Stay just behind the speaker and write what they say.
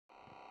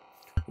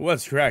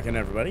What's cracking,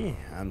 everybody?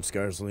 I'm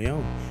Scars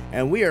Leone,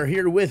 and we are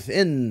here with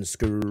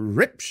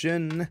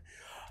Inscyption.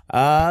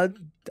 I've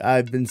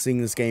been seeing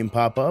this game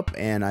pop up,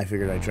 and I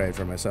figured I'd try it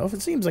for myself.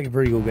 It seems like a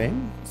pretty cool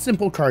game.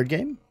 Simple card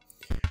game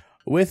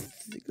with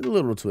a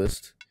little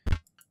twist.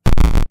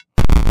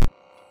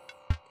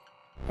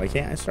 Why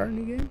can't I start a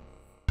new game?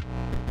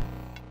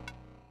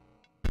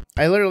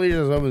 I literally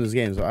just opened this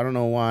game, so I don't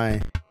know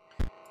why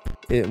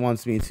it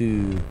wants me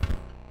to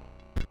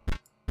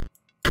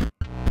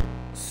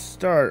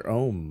start.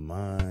 Oh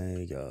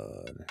my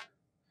god.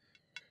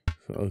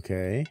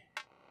 Okay.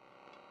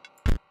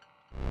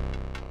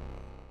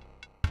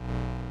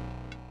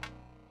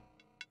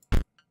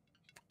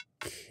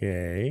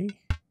 Okay.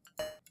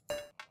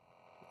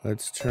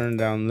 Let's turn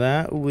down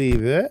that a wee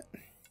bit.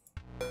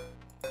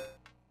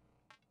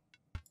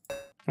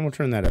 And we'll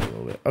turn that up a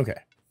little bit. Okay.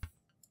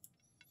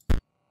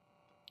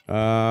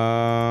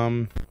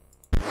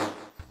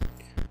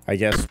 I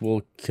guess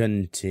we'll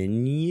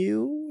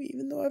continue,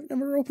 even though I've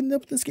never opened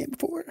up this game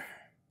before.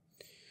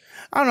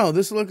 I don't know.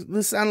 This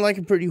sounded like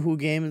a pretty cool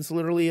game. It's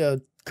literally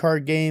a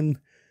card game,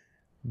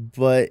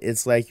 but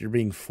it's like you're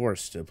being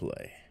forced to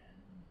play.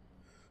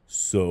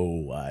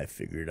 So I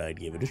figured I'd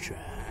give it a try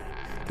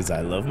because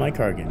I love my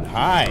card game.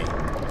 Hi.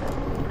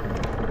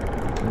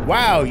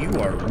 Wow, you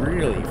are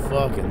really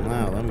fucking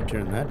loud. Let me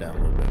turn that down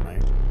a little bit,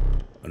 Mike.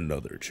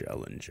 Another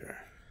challenger.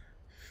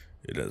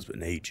 It has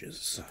been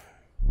ages.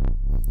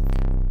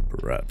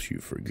 Perhaps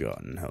you've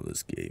forgotten how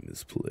this game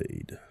is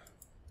played.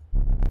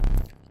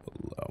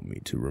 Allow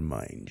me to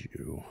remind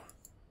you.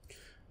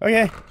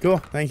 Okay, cool.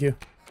 Thank you.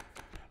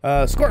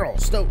 Squirrel,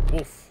 stoat,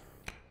 wolf.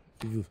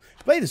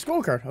 Play the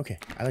squirrel card. Okay,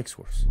 I like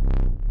squirrels.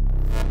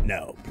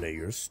 Now play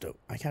your stoat.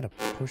 I gotta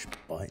push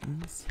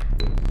buttons.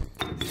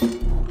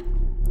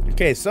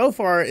 Okay, so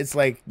far it's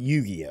like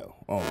Yu-Gi-Oh!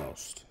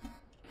 Almost.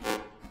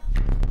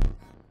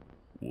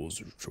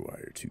 Wolves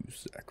require 2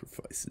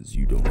 sacrifices.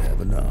 You don't have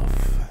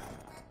enough.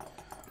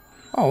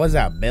 Oh, what's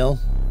that, Bill?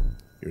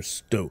 Your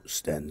stoat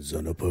stands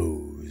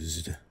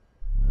unopposed.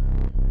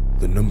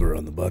 The number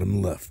on the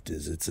bottom left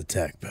is its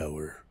attack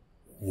power.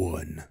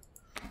 1.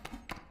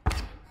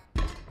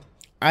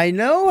 I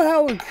know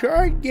how a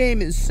card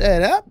game is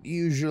set up,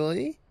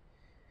 usually.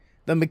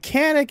 The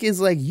mechanic is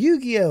like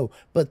Yu-Gi-Oh!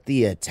 But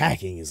the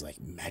attacking is like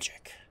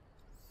magic.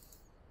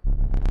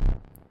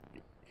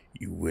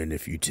 You win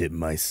if you tip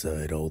my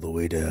side all the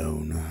way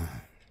down.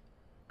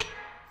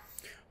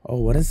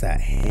 Oh, what is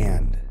that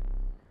hand?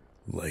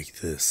 Like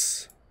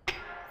this.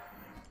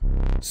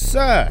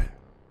 Sir!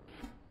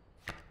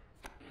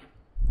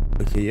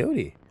 A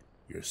coyote.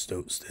 Your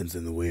stoat stands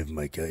in the way of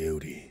my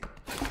coyote.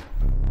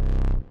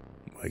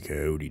 My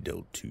coyote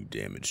dealt 2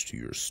 damage to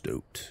your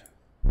stoat.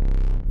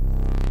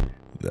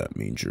 That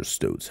means your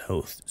stoat's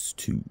health is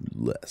 2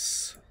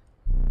 less.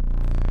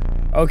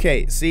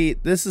 Okay, see,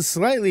 this is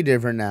slightly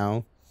different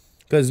now.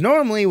 Because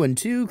normally when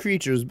 2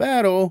 creatures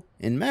battle,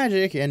 in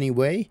Magic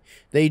anyway,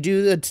 they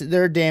do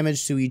their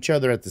damage to each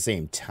other at the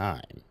same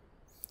time.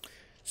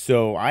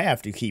 So I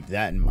have to keep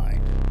that in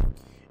mind.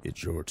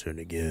 It's your turn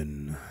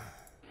again.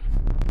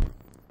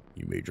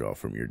 You may draw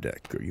from your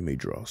deck, or you may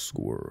draw a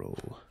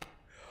squirrel.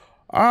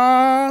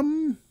 Draw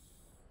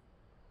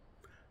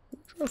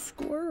a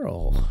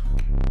squirrel.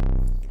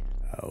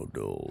 How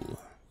dull.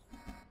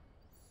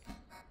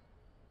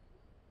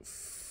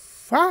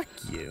 Fuck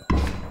you.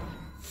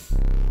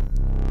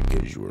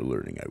 Because you are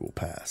learning, I will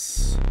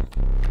pass.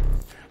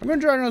 I'm going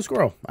to draw another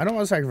squirrel. I don't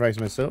want to sacrifice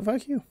myself.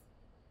 Fuck you.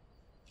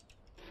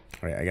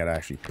 Alright, I got to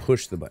actually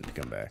push the button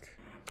to come back.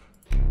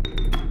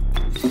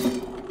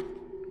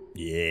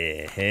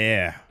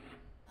 Yeah.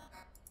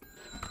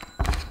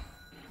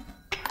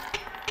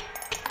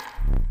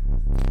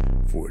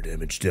 4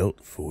 damage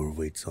dealt, 4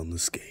 weights on the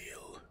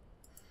scale.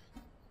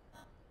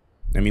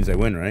 That means I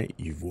win, right?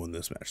 You've won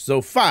this match.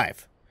 So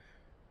 5.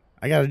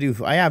 I have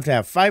to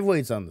have 5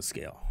 weights on the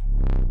scale.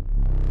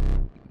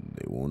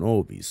 They won't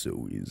all be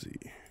so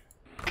easy.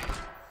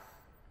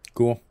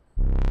 Cool.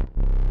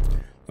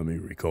 Let me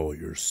recall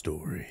your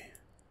story.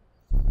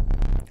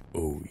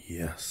 Oh,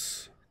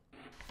 yes.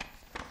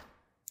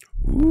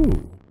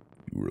 Ooh.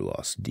 You were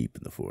lost deep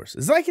in the forest.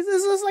 This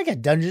is like a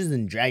Dungeons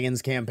and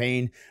Dragons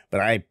campaign, but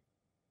I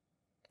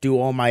do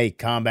all my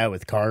combat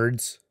with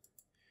cards.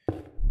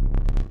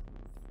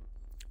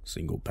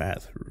 Single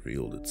path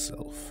revealed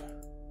itself.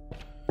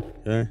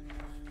 Okay.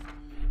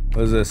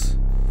 What is this?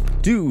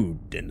 2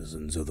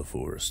 denizens of the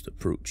forest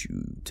approach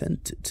you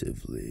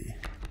tentatively.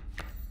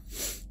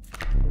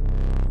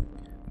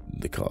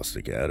 The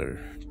caustic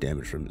adder,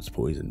 damage from its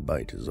poison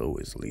bite is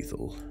always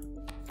lethal.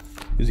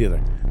 Who's the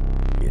other?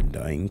 The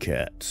undying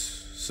cat.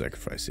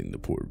 Sacrificing the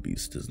poor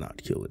beast does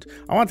not kill it.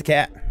 I want the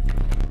cat.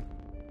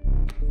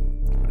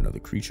 Another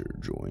creature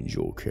joins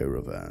your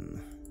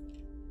caravan.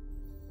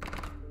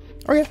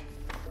 Okay.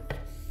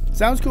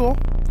 Sounds cool.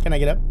 Can I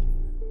get up?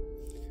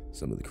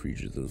 Some of the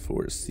creatures of the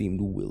forest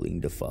seemed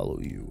willing to follow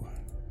you.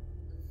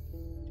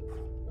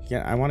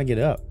 Yeah, I want to get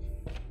up.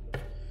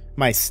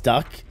 Am I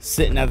stuck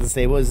sitting at the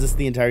stable? Is this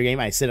the entire game?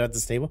 I sit at the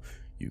stable?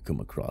 You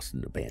come across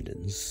an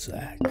abandoned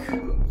sack.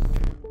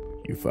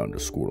 You found a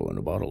squirrel in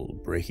a bottle.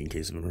 Break in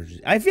case of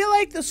emergency. I feel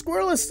like the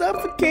squirrel is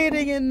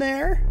suffocating in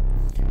there.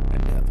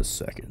 And have a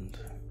second.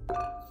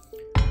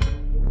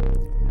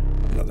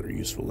 Another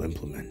useful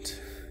implement.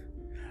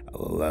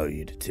 I'll allow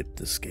you to tip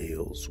the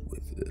scales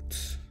with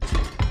it.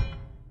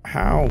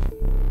 How?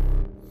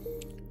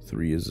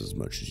 3 is as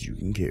much as you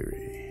can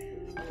carry.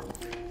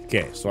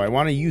 Okay, so I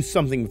want to use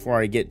something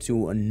before I get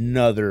to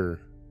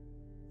another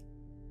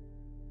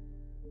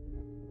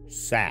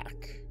sack.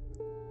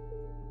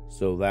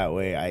 So that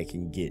way I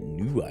can get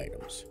new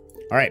items.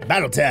 Alright,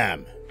 battle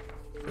time!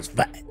 Let's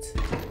fight!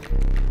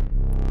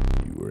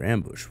 You were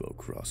ambushed while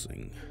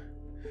crossing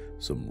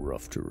some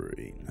rough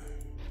terrain.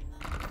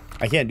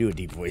 I can't do a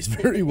deep voice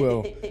very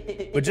well.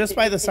 But just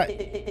by the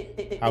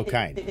side... How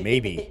kind.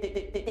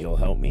 Maybe you'll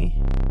help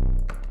me?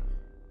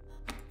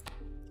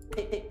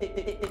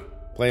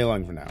 Play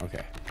along for now.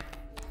 Okay.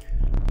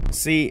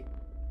 See,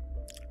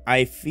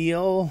 I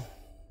feel...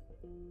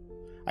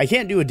 I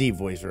can't do a deep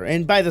voice for her.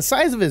 And by the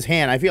size of his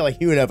hand, I feel like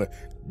he would have a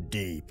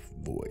deep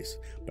voice.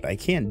 But I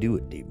can't do a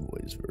deep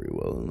voice very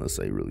well unless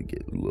I really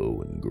get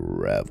low and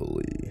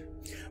gravelly.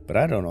 But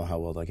I don't know how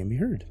well that can be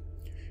heard.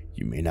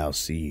 You may now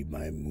see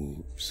my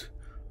moves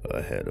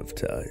ahead of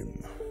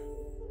time.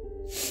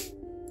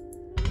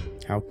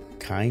 How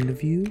kind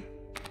of you.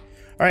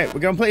 Alright,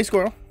 we're gonna play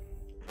squirrel.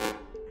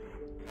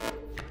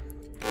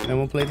 And then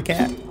we'll play the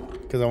cat.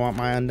 Because I want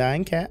my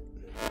undying cat.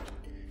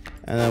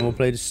 And then we'll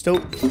play the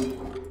stoat.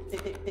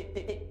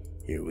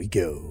 Here we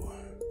go.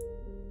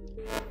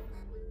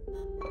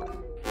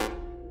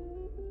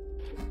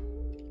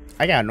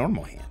 I got a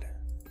normal hand.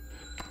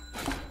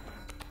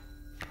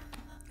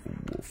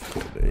 Wolf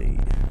cub, eh?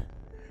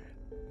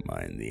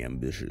 Mind the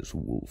ambitious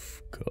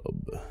wolf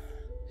cub.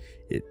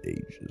 It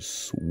ages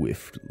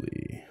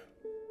swiftly.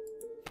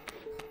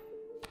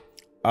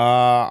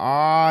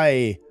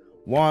 I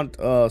want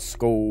a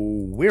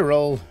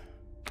squirrel.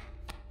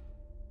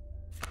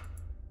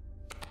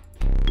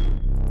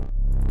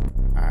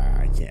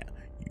 I can't.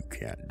 You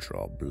can't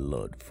draw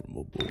blood from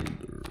a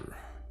boulder.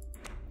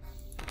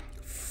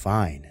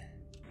 Fine.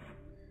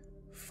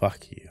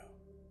 Fuck you.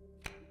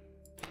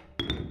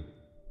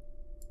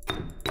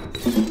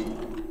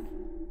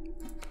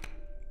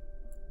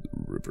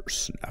 River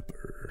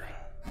snapper.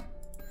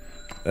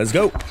 Let's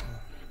go.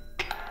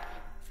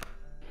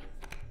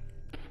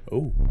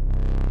 Oh.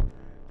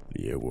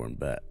 The airborne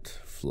bat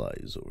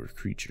flies over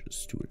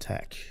creatures to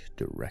attack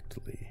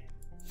directly.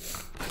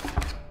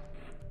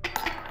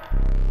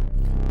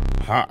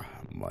 Ha!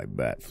 My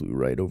bat flew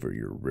right over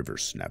your river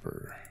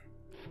snapper.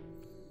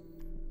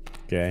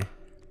 Okay.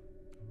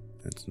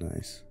 That's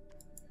nice.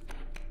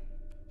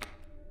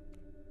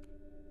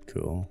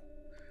 Cool.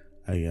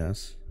 I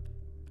guess.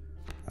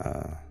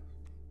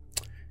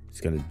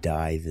 He's gonna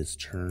die this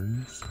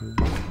turn. So...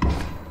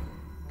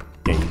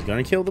 Okay, he's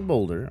gonna kill the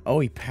boulder. Oh,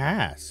 he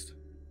passed.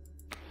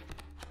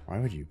 Why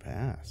would you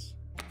pass?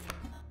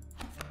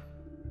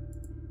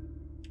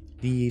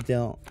 Do you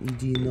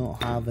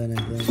not have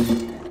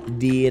anything,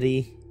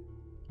 dearie?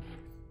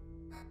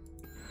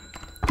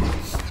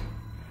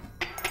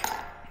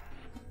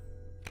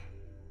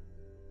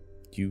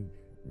 You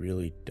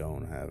really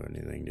don't have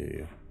anything, do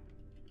you?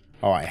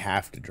 Oh, I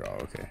have to draw.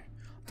 Okay.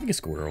 I'll take a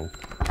squirrel.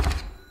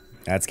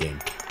 That's game.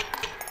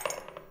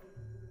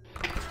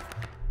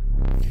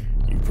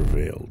 You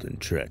prevailed and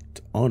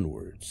trekked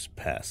onwards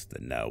past the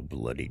now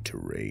bloody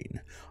terrain.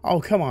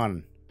 Oh, come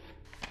on.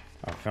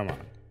 Oh, come on.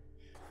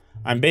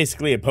 I'm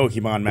basically a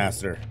Pokemon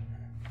master.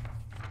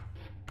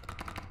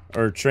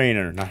 Or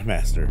trainer, not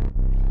master.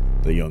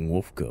 The young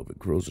wolf cub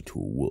grows into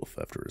a wolf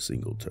after a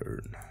single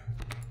turn.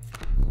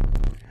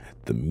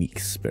 The meek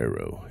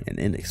sparrow, an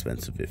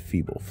inexpensive if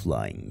feeble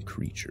flying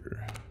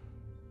creature.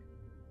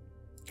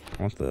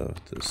 I want the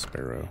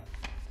sparrow.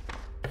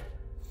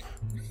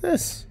 What is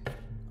this?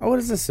 Oh, what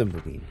does this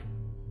symbol mean?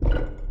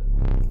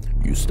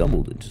 You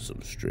stumbled into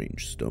some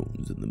strange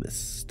stones in the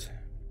mist.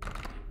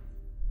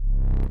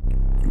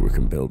 You were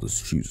compelled to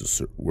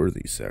choose a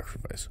worthy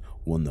sacrifice,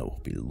 one that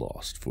will be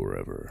lost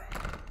forever.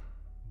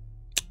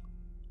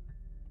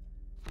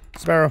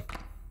 Sparrow.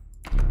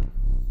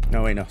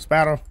 No, wait, no.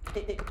 Sparrow.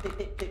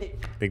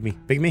 Big me.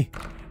 Big me.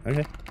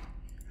 Okay.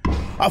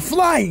 A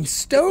flying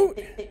stoat?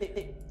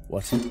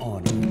 What an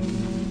honor.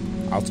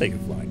 I'll take a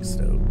flying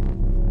stoat.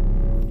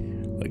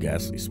 A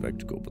ghastly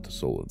spectacle, but the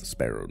soul of the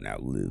sparrow now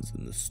lives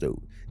in the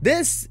stoat.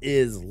 This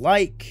is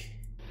like...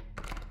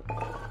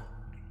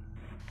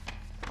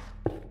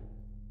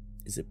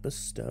 Is it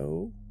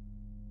bestow?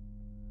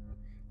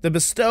 The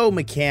bestow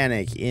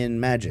mechanic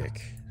in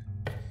Magic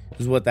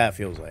is what that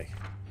feels like.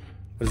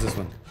 What is this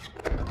one?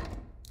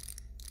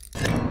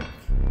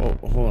 Oh,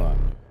 hold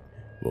on.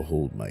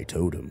 Behold my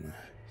totem.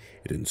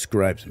 It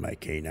inscribes my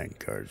canine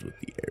cards with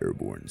the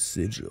airborne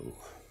sigil.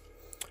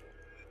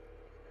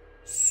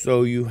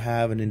 So you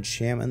have an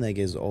enchantment that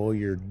gives all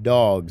your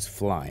dogs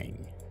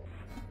flying,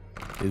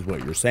 is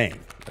what you're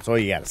saying. That's all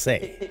you gotta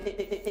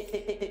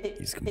say.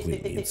 He's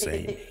completely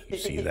insane. You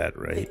see that,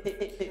 right?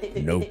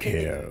 No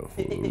care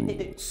for the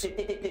rules.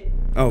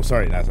 Oh,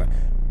 sorry, that's not.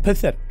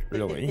 Pathetic.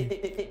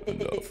 Really?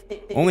 Enough.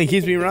 Only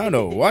keeps me around.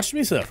 Oh, watch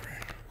me suffer.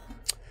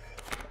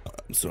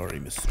 I'm sorry,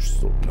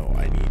 Mr. No,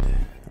 I need...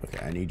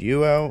 Okay, I need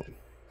you out.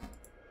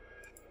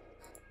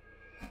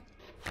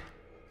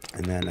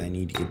 And then I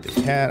need to get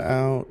the cat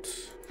out.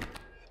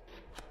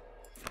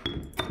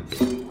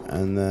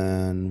 And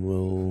then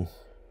we'll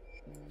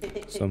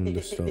summon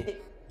the stove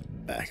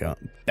back on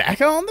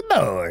the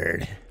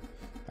board.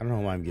 I don't know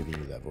why I'm giving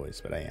you that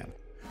voice, but I am.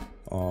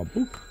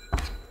 Boop.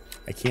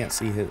 I can't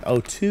see his.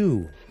 Oh,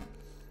 2.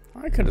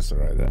 I could have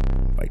survived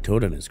that. My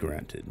totem is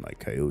granted my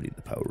coyote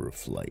the power of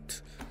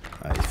flight.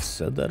 I've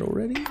said that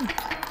already.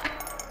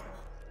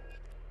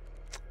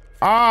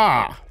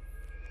 Ah!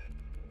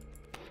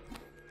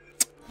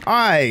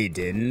 I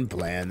didn't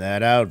plan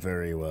that out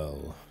very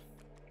well.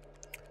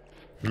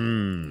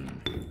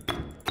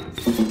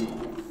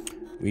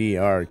 We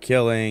are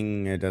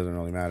killing, it doesn't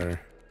really matter,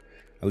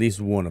 at least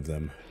one of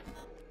them.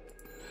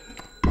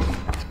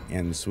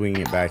 And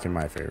swinging it back in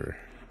my favor.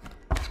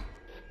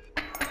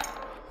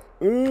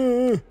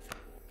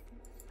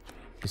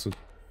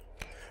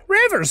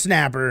 River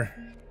Snapper!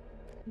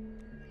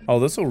 Oh,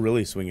 this will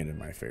really swing it in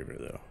my favor,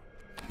 though.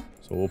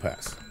 So we'll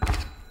pass.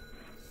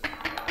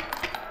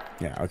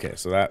 Yeah, okay,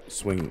 so that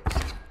swing...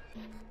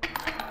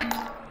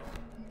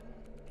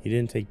 He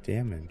didn't take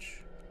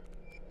damage.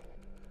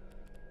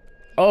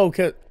 Oh,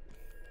 okay.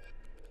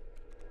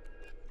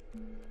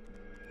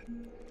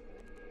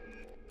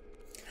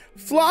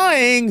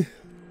 Flying!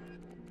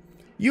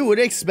 You would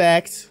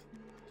expect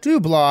to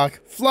block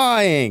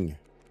flying.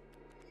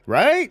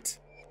 Right?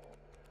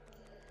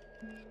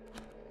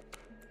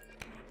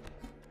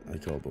 I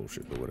call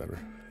bullshit, but whatever.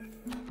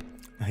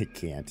 I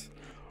can't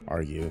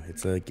argue.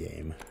 It's a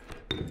game.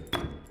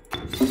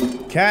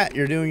 Cat,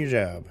 you're doing your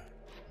job.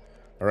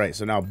 Alright,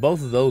 so now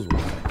both of those will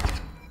die.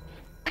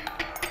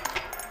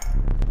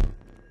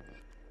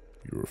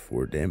 You were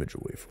 4 damage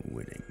away from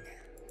winning.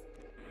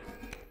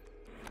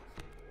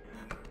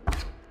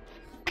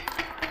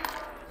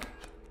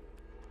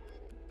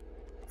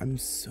 I'm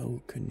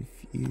so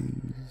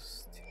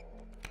confused.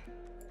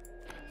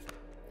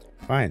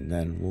 Fine,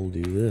 then we'll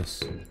do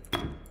this.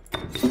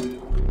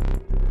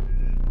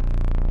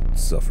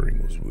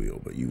 Suffering was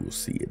real, but you will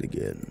see it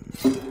again.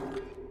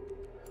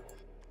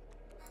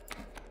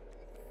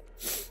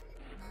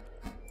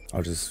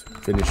 I'll just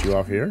finish you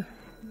off here.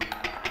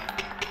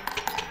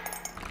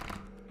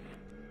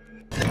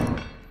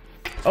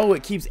 Oh,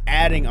 it keeps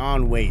adding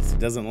on weights. It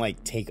doesn't,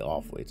 like, take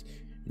off weights.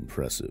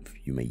 Impressive.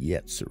 You may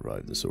yet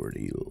survive this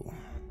ordeal.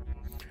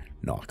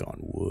 Knock on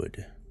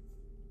wood.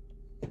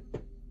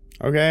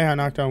 Okay, I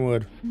knocked on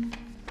wood.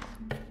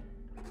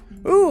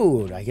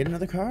 Ooh, I get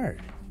another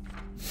card.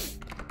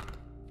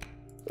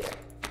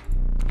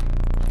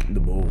 The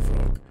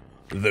bullfrog.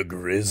 The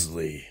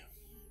grizzly.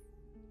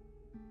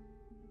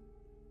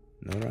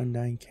 Another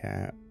undying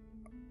cat.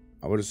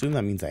 I would assume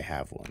that means I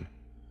have one.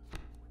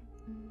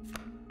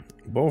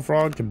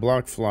 Bullfrog can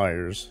block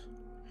flyers.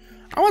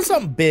 I want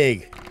something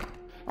big.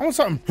 I want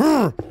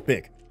something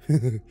big.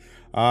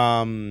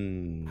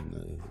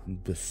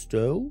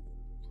 Bestow?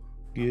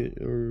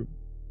 Or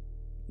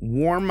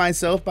warm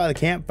myself by the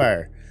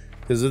campfire.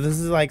 Because if this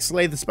is like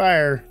Slay the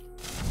Spire.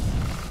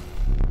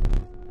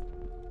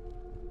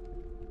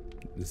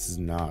 This is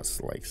not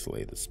like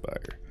Slay the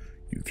Spire.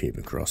 You came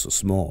across a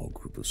small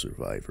group of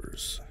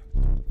survivors.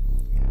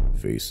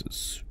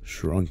 Faces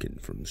shrunken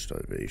from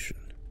starvation.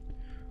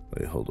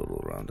 They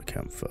huddled around a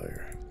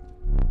campfire.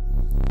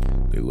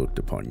 They looked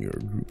upon your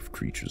group of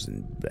creatures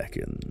and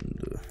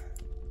beckoned.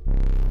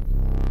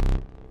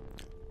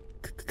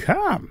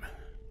 Come!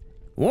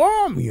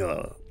 Warm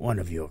one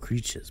of your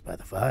creatures by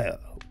the fire,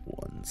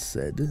 one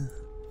said.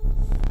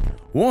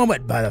 Warm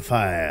it by the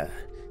fire.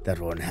 That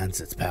will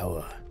enhance its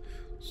power,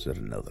 said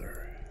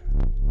another.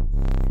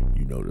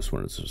 You notice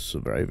one of the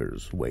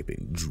survivors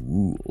wiping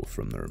drool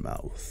from their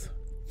mouth.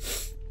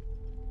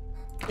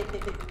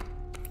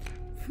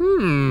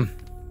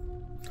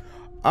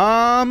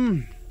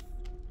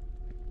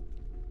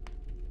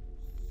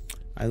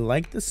 I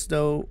like the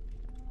stove.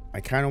 I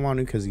kind of want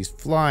to because he's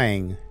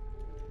flying.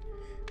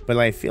 But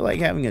I feel like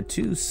having a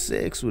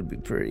 2/6 would be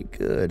pretty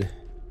good.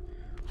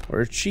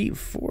 Or a cheap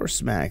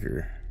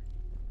 4-smacker.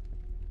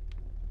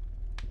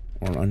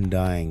 Or an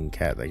undying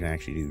cat that can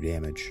actually do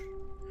damage.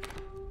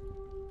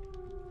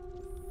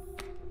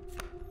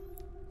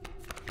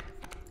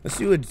 Let's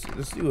do a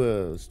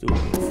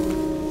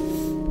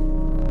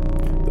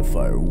The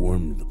fire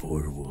warmed the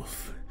poor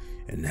wolf,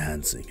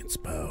 enhancing its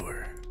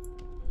power.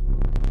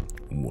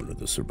 One of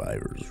the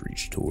survivors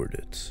reached toward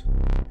it.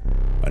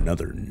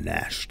 Another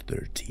gnashed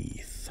their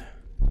teeth.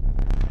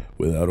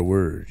 Without a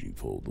word, you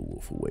pulled the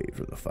wolf away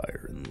from the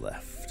fire and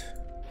left.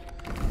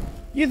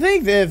 You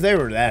think that if they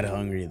were that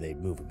hungry,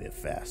 they'd move a bit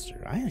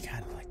faster. I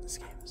kind of like this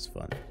game. It's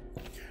fun.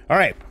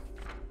 Alright.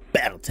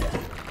 Battle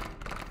time.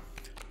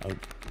 Oh,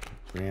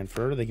 ran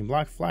further. They can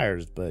block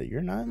flyers, but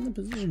you're not in the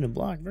position to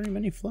block very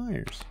many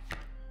flyers.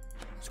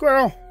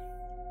 Squirrel!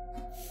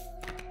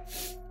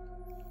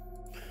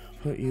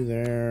 Put you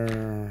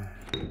there.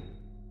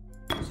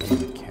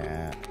 Summon the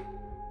cat.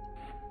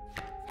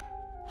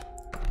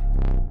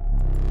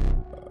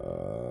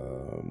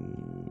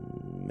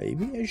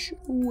 Maybe I should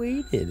have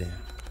waited.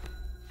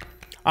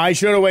 I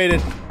should have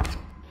waited.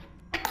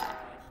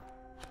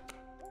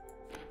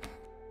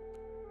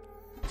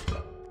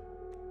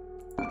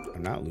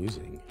 I'm not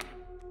losing.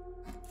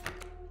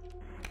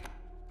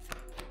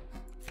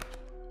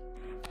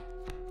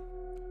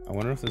 I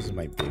wonder if this is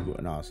my big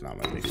one. No, it's not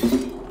my big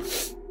one.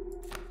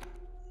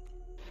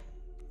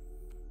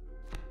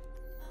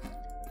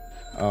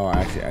 Oh,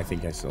 actually, I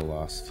think I still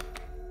lost.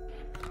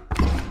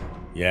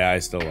 Yeah, I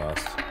still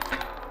lost.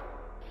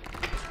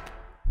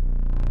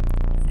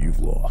 You've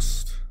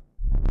lost.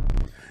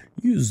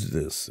 Use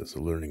this as a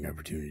learning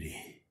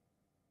opportunity.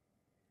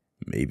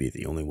 Maybe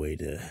the only way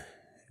to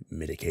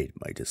mitigate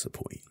my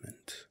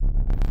disappointment.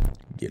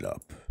 Get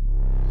up.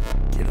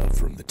 Get up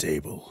from the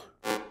table.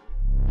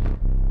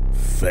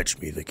 Fetch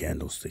me the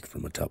candlestick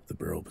from atop the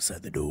barrel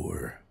beside the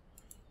door.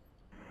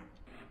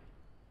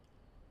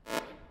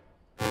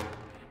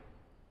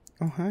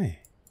 Oh, hi.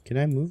 Can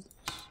I move this?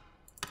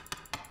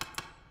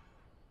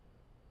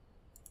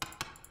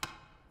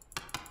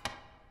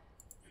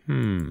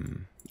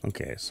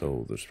 Okay,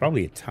 so there's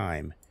probably a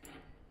time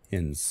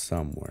in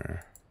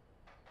somewhere.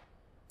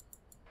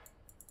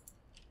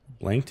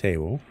 Blank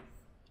table.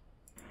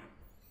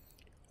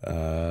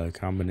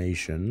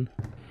 Combination.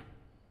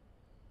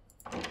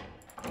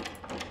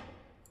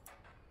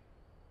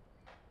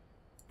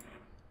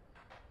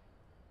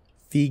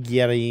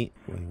 Figurine.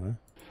 Wait, what?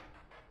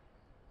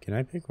 Can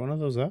I pick one of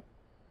those up?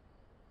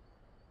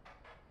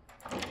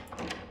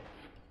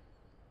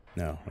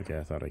 No. Okay,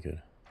 I thought I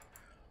could.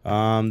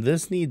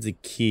 This needs a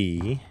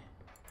key.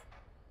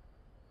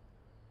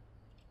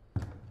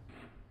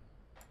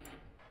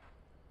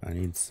 I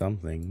need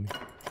something.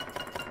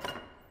 I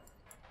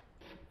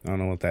don't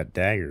know what that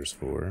dagger's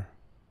for.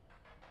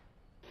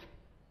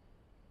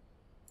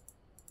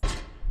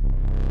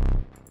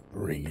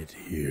 Bring it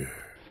here.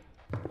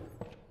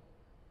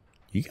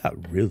 You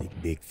got really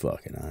big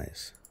fucking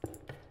eyes.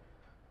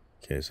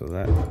 Okay, so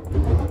that...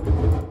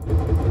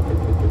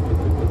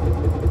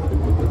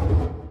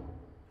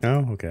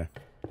 Oh, okay.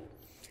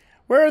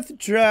 Worth a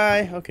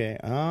try. Okay,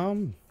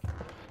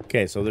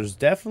 okay, so there's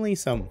definitely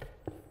some...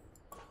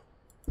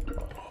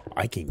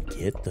 I can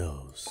get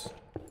those.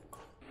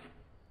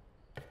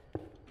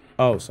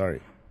 Oh,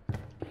 sorry.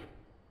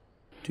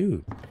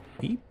 Dude,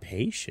 be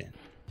patient.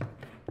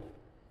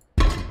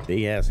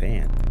 Big ass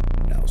hand.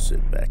 Now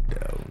sit back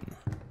down.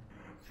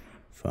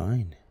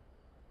 Fine.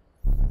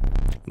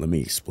 Let me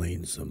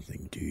explain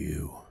something to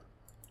you.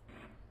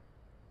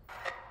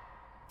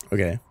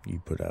 Okay,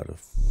 you put out a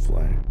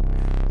flag.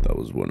 That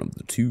was one of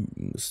the 2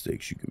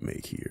 mistakes you can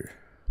make here.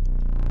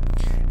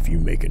 If you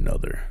make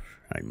another,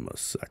 I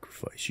must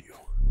sacrifice you.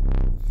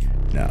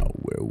 Now,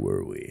 where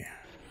were we?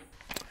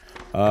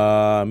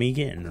 Me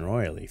getting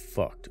royally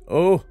fucked.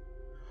 Oh,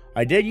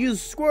 I did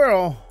use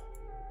squirrel.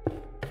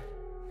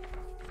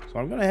 So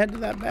I'm gonna head to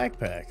that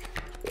backpack.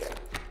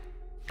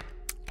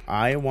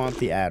 I want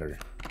the adder.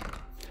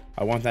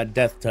 I want that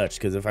death touch,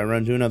 because if I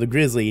run to another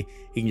grizzly,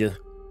 he can just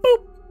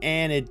boop,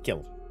 and it'd kill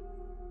him.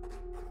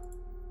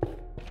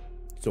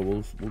 So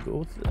we'll go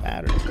with the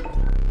adder.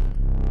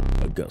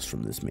 A gust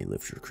from this may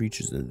lift your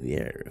creatures into the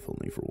air, if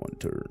only for 1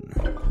 turn.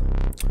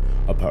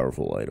 A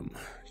powerful item.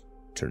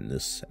 Turn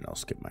this, and I'll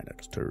skip my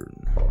next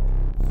turn.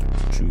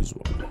 Choose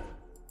one.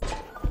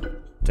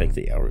 Take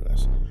the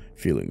hourglass.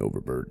 Feeling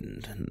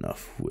overburdened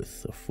enough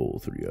with the full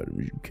 3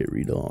 items you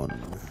carried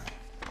on.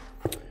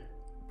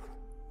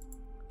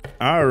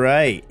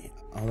 Alright.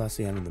 Oh, that's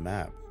the end of the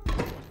map.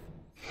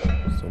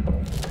 So,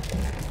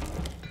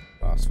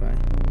 boss fight.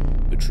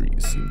 The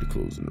trees seem to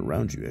close in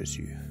around you as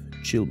you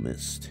chill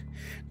mist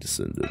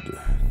descended.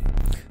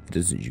 The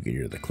distance you can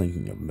hear the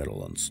clinking of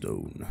metal on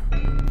stone.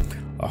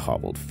 A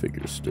hobbled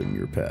figure stood in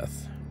your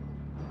path.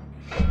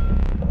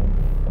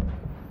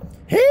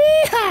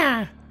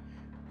 Hee-haw!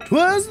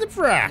 'Twas the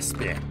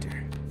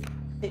prospector.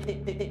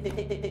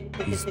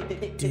 He's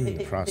doing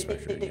the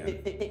prospector again.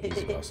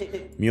 He's awesome.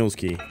 Mule's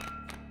key.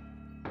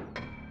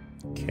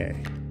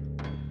 Okay.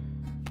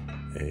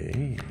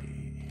 Hey.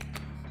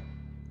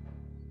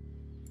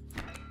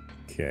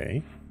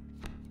 Okay.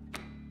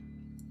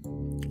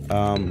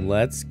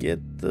 Let's get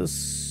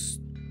this.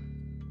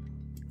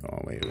 Oh,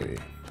 wait.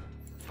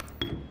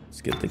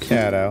 Let's get the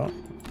cat out.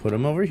 Put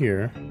him over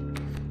here.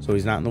 So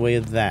he's not in the way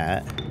of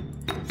that.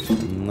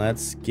 And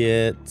let's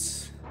get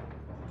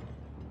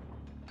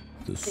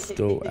the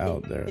stove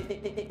out there.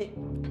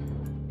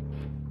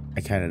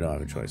 I kind of don't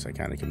have a choice. I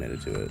kind of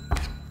committed to it.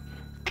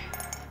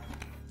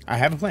 I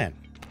have a plan.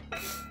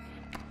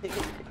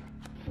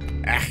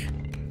 Ah.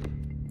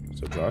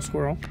 So draw a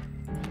squirrel.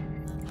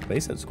 They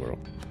said squirrel.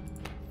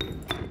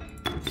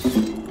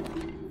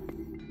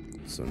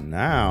 So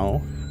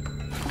now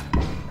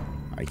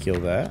I kill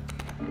that.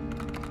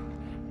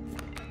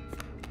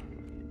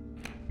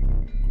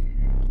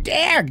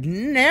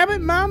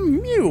 Dagnabbit, my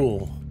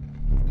mule!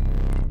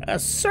 A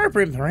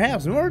serpent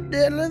perhaps more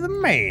deadly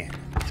than man.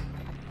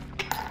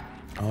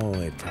 Oh,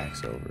 it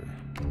attacks over.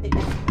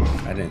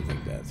 I didn't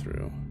think that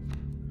through.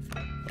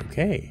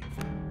 Okay.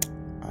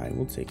 I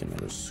will take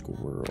another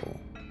squirrel.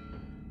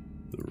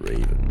 The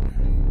raven.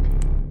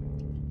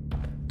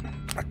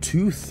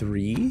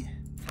 2-3?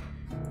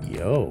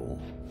 Yo.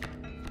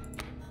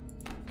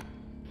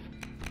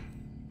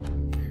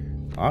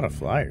 A lot of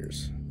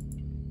flyers.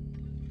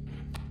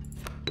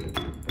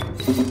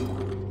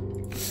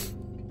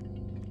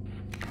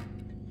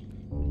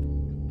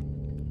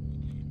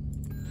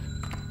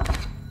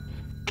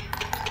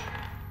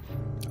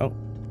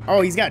 Oh,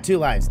 he's got 2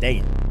 lives. Dang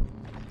it.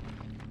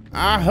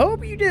 I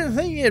hope you didn't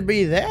think it'd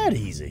be that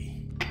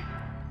easy.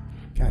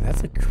 God,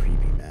 that's a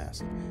creepy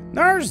mask.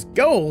 There's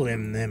gold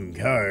in them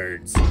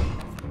cards.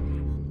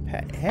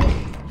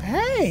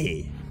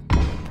 Hey.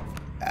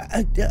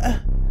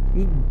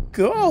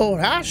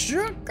 Gold. I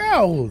struck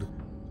gold.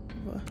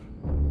 What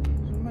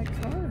are my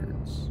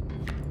cards?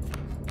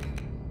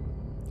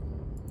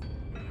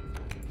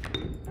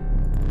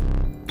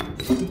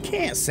 You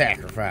can't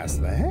sacrifice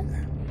that.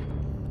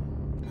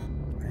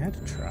 I had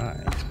to try.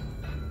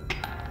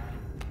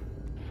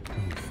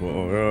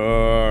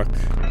 Oh, fuck.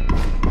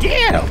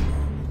 Get him!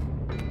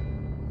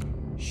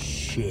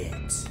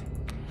 Shit.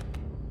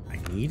 I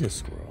need a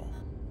squirrel.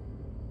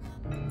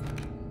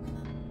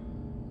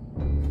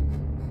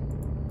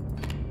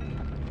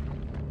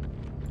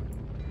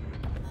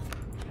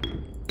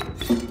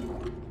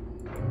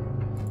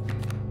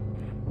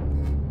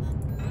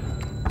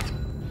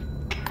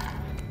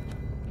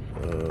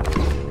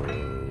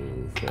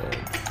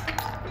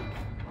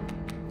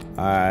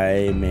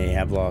 I may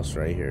have lost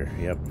right here.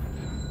 Yep.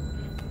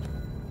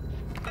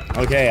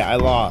 Okay, I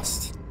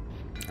lost.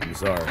 I'm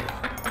sorry.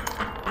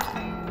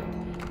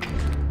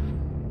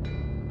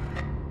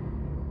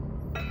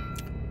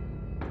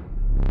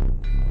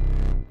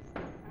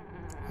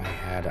 I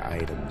had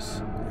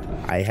items.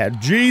 I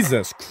had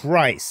Jesus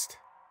Christ.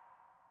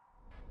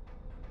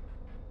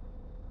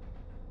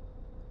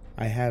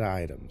 I had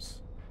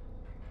items.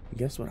 And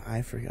guess what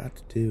I forgot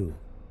to do?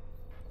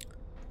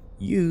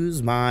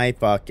 Use my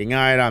fucking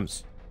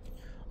items.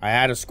 I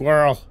had a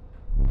squirrel.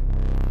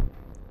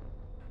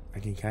 I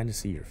can kind of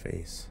see your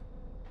face.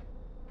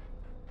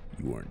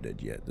 You aren't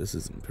dead yet. This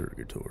isn't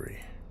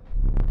purgatory.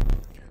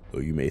 Though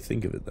you may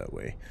think of it that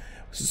way.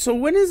 So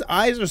when his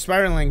eyes are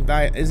spiraling,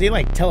 is he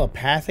like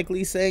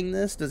telepathically saying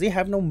this? Does he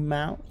have no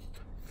mouth?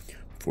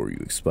 Before you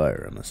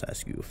expire, I must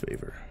ask you a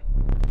favor.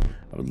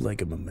 I would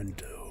like a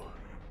memento.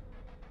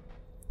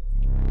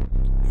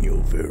 Your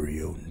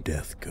very own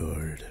death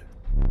card.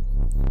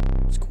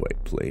 It's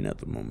quite plain at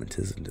the moment,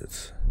 isn't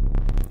it?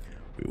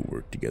 We'll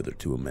work together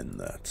to amend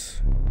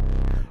that.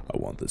 I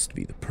want this to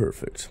be the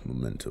perfect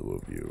memento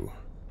of you.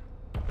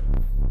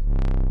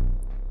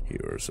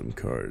 Here are some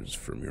cards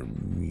from your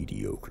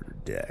mediocre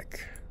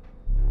deck.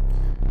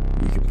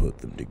 We can put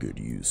them to good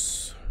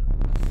use.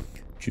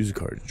 Choose a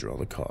card to draw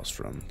the cost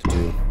from.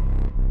 2.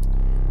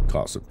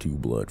 Cost of 2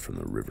 blood from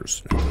the river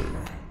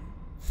snapper.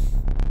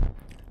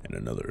 And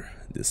another.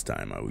 This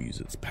time I will use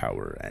its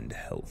power and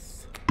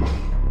health.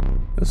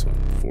 This one,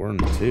 4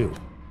 and 2.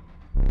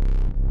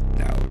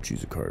 Now we'll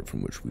choose a card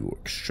from which we will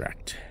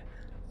extract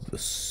the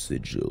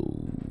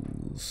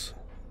sigils.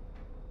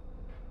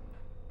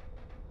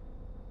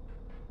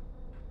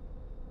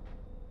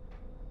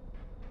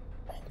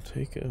 I'll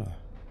take a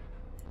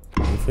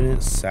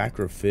infinite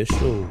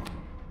sacrificial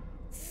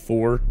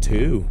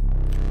 4-2.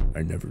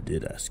 I never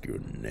did ask your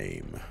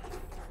name.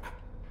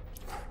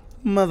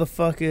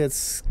 Motherfucker, it's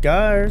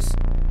Scars.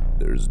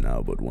 There's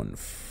now but one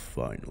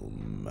final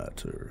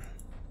matter.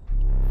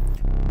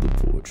 The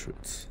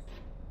portraits.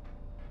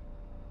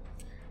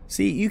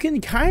 See, you can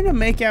kind of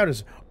make out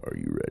his... Are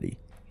you ready?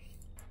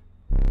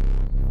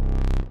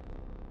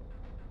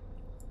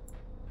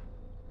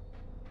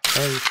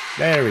 Oh,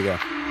 there we go.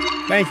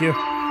 Thank you.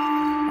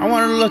 I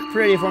wanted to look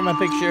pretty for my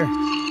picture.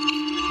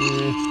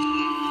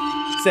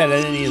 Said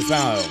I didn't need to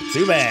smile.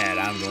 Too bad.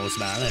 I'm going to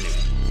smile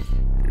anyway.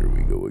 Here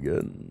we go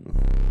again.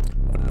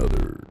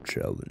 Another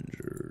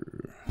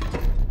challenger.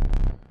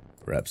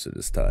 Perhaps it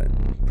is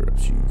time.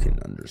 Perhaps you can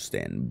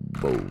understand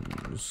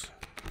bones.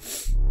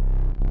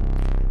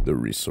 The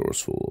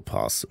resourceful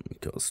opossum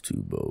costs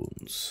 2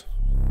 bones.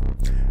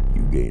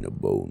 You gain a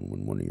bone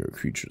when one of your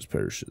creatures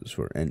perishes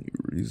for any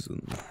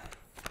reason.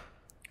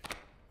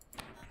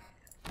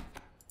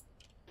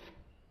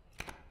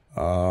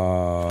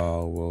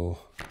 Well,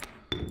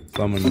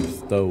 summon the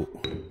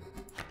throat.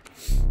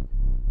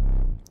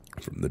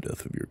 From the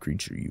death of your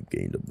creature, you've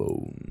gained a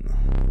bone.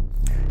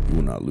 You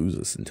will not lose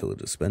this until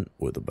it is spent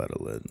or the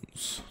battle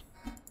ends.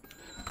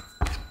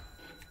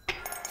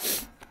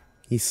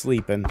 He's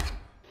sleeping.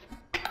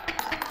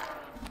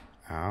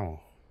 Ow.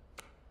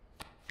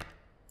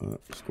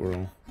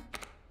 Squirrel.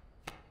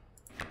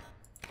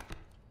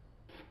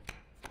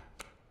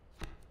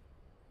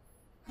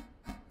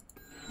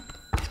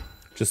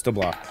 Just a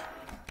block.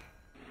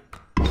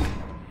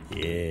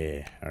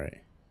 Yeah,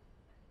 alright.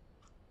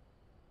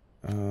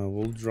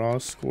 We'll draw a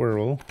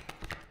squirrel.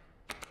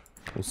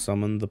 We'll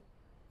summon the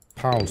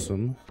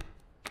possum.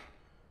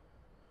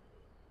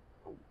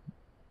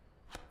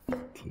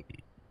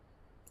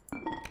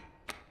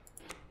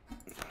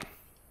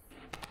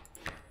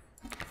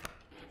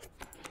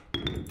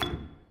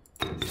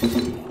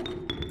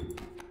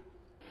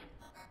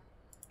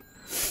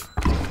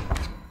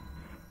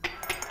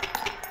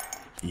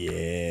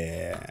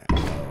 Yeah.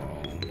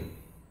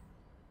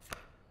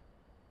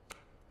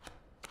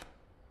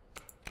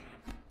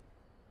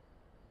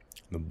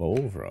 The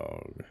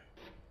bullfrog.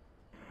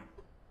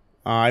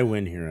 I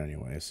win here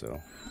anyway, so.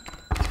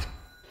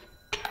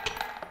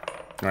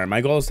 Alright,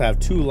 my goal is to have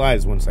 2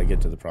 lives once I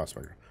get to the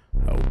prospector.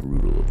 How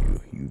brutal of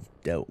you. You've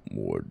dealt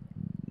more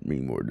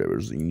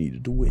damage than you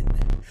needed to win.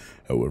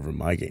 However,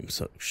 my game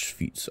such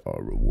feats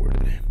are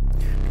rewarded.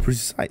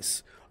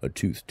 Precise. A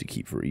tooth to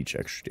keep for each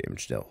extra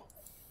damage dealt.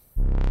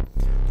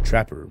 The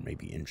trapper may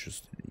be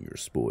interested in your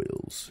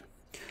spoils.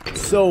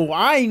 So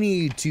I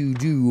need to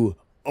do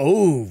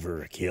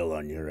overkill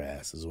on your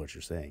ass, is what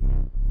you're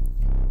saying.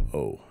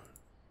 Oh.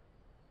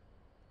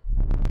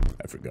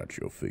 I forgot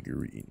your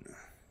figurine.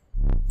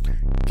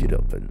 Get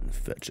up and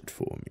fetch it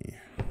for me.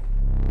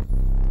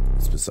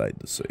 It's beside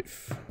the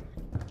safe.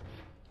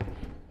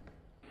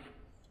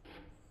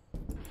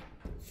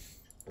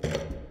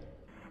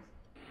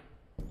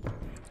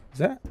 Is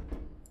that?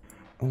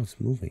 Oh, it's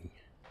moving.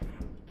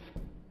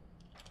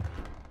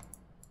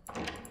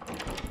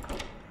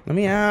 Let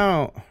me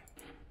out.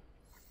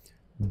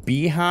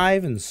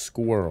 Beehive and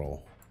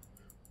squirrel.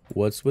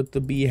 What's with the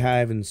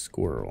beehive and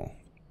squirrel?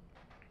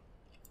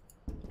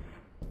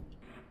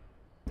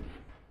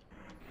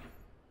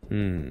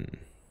 I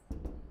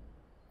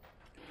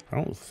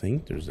don't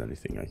think there's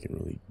anything I can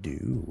really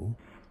do.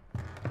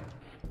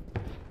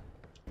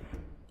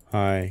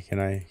 Hi, can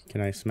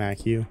I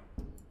smack you?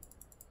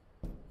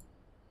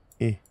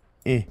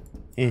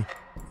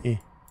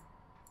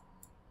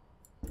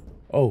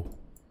 Oh,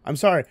 I'm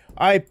sorry.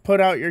 I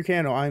put out your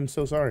candle. I'm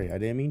so sorry. I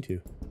didn't mean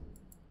to.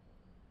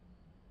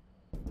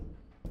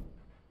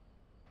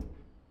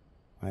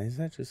 Why is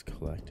that just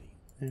collecting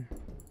there?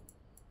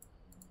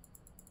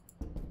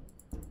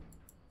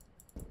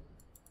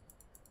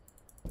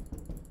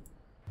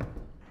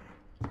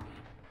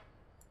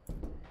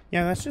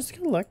 Yeah, that's just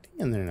collecting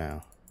in there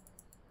now.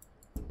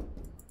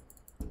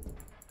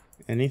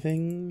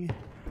 Anything?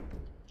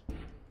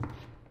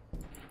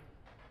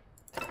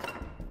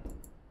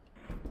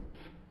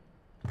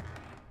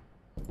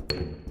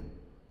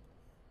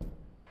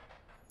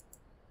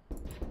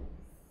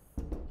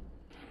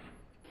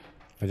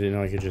 I didn't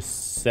know I could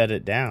just set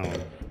it down.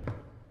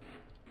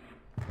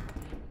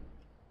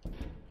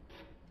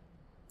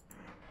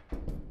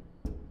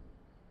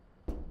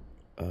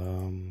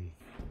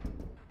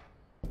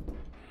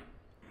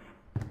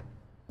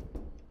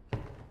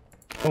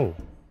 Oh.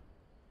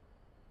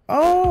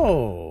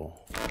 Oh.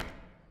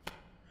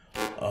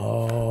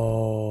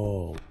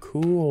 Oh,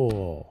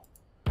 cool.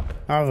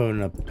 I have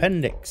an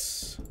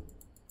appendix.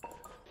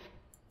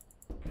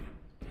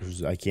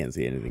 I can't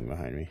see anything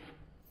behind me.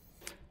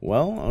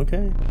 Well,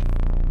 okay.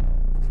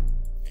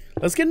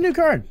 Let's get a new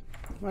card.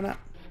 Why not?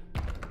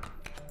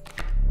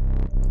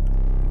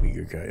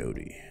 Meager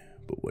coyote.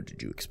 But what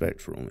did you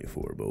expect for only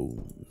 4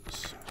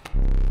 bones?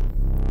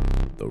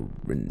 The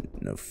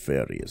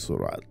nefarious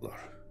rattler.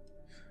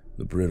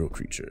 The brittle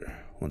creature,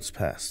 once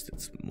past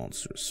its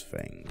monstrous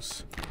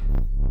fangs.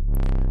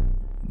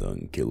 The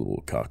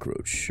unkillable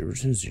cockroach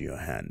returns to your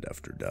hand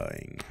after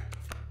dying.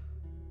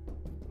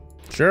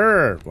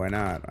 Sure, why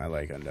not? I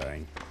like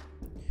undying.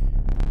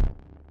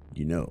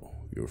 You know,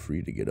 you're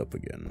free to get up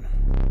again.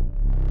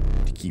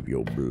 To keep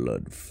your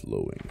blood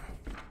flowing.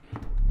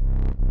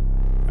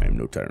 I am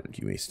no tyrant.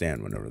 You may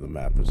stand whenever the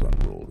map is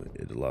unrolled.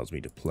 It allows me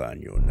to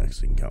plan your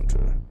next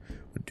encounter.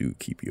 But do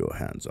keep your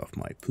hands off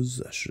my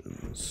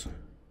possessions.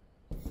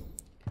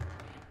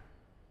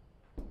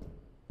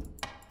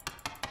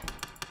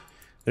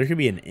 There could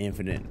be an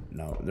infinite,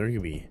 no, there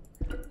could be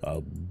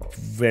a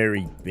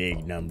very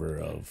big number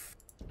of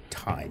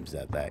times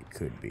that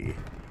could be.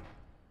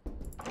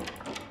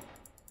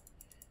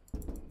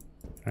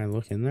 Can I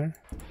look in there?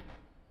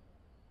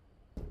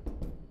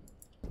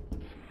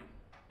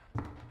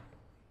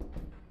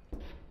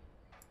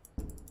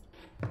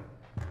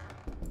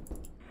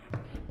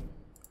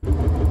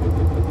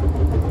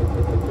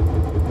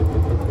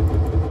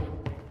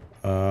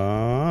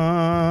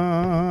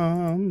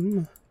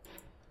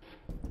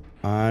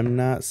 I'm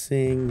not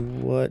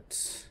seeing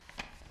what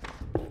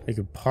I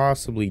could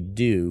possibly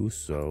do,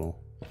 so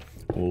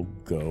we'll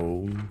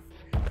go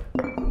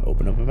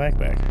open up a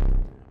backpack.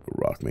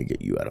 A rock may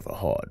get you out of a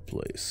hard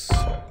place.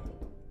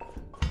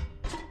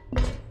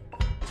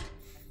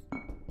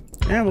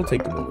 And we'll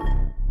take them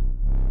over.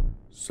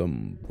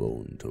 Some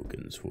bone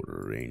tokens for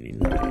the rainy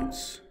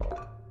nights.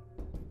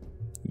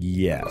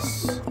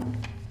 Yes.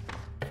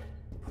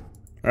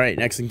 All right,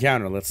 next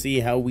encounter. Let's see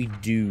how we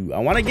do. I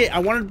want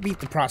to beat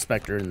the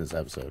prospector in this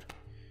episode.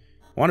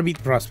 I want to beat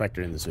the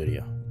prospector in this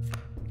video.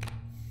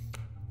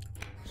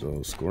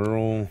 So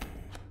squirrel.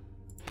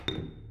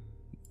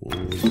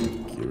 We'll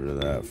get rid of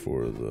that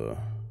for the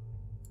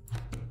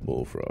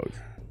bullfrog.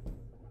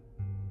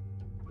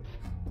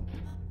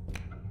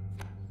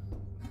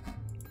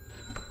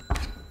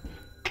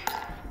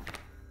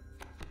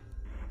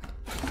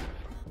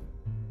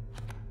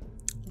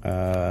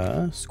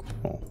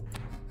 Squirrel.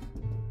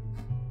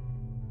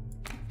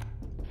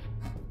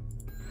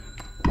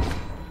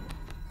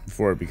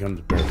 before it becomes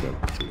a bear cub.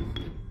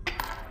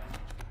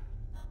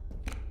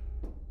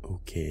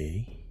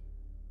 Okay.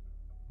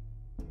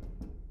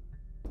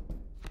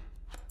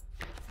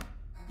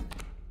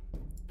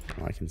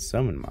 Oh, I can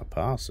summon my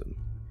possum.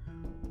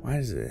 Why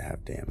does it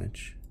have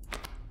damage?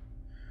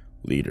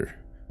 Leader.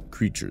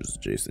 Creatures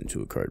adjacent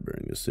to a card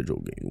bearing the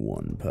sigil gain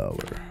 1 power.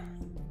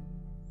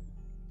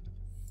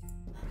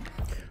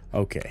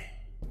 Okay.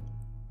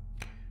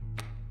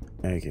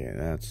 Okay,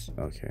 that's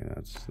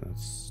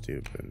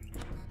stupid.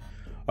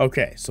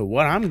 Okay, so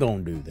what I'm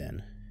gonna do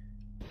then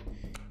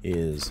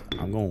is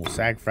I'm gonna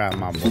sacrifice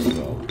my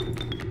buffalo,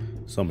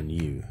 summon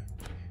you,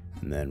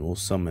 and then we'll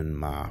summon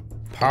my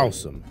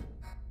possum.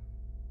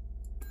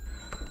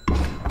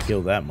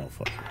 Kill that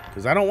motherfucker.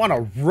 Because I don't want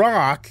a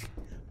rock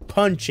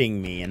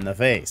punching me in the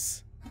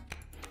face.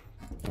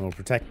 And we'll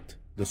protect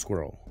the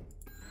squirrel.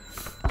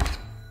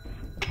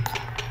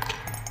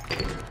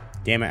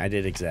 Damn it, I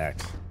did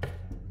exact.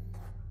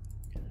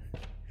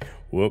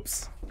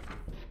 Whoops.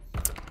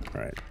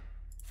 Alright.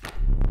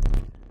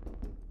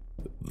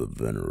 The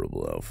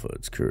venerable alpha,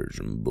 its courage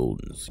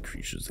emboldens the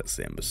creatures that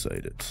stand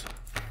beside it.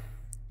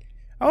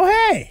 Oh,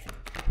 hey!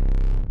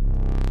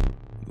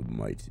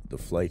 The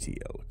flighty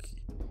elk.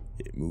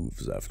 It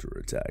moves after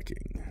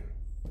attacking.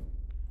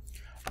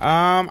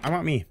 I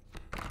want me.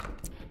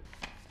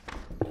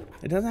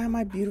 It doesn't have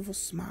my beautiful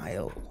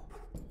smile.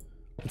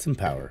 Let's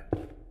empower.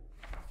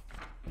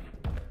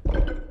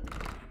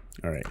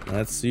 Alright,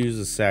 let's use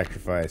a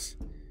sacrifice.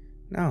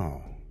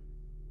 No.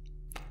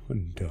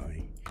 I'm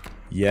dying.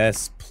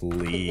 Yes,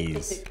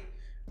 please.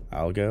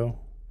 I'll go.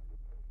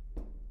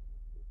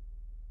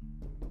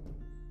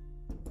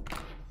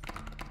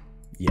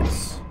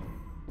 Yes.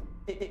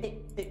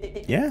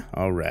 Yeah,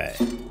 alright.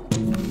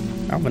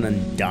 I'm an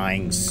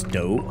undying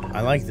stoat.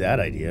 I like that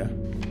idea.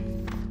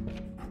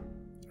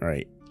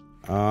 Alright.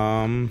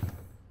 I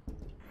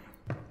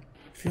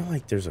feel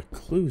like there's a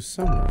clue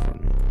somewhere for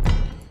me.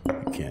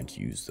 You can't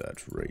use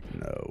that right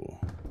now.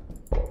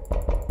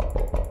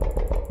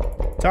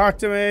 Talk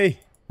to me!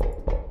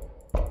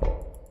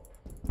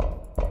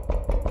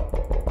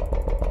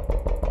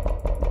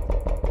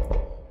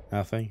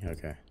 Nothing?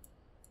 Okay.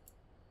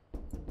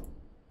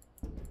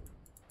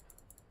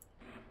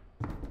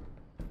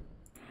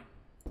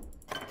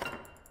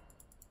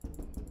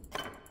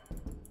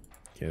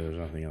 Okay, there's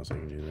nothing else I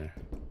can do there.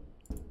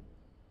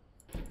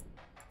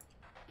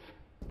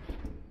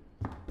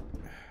 I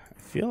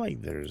feel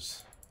like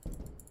there's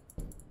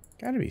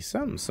gotta be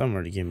something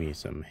somewhere to give me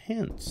some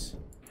hints.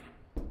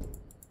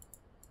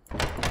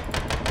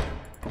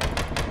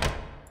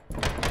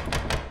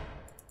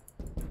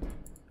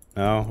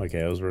 Oh, okay,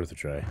 it was worth a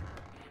try.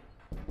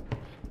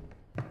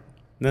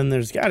 Then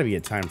there's gotta be a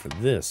time for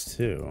this,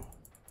 too.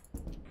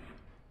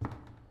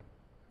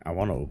 I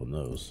want to open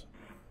those.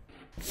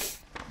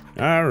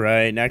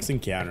 Alright, next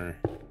encounter.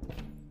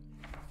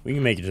 We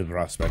can make it to the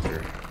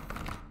Prospector.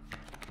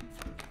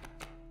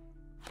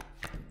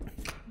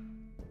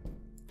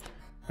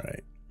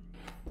 Alright.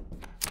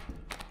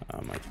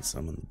 I can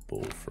summon the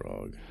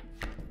bullfrog.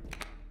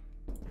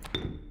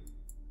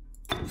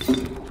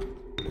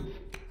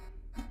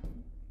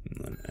 And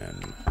then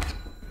N.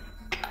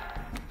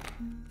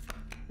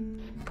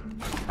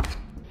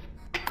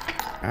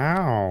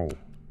 Ow!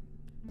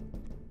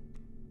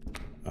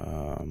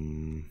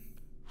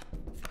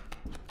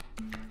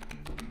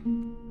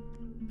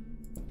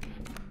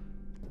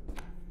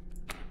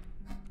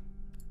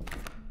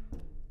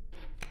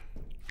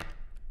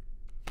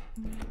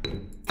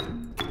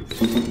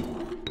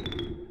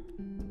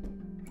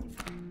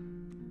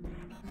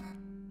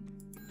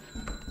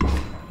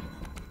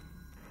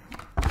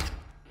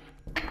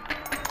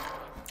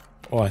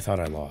 Oh, I thought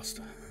I lost.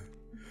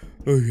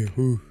 Okay,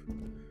 whew.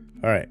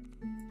 Alright.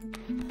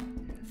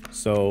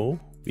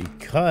 So,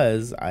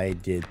 because I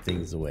did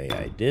things the way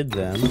I did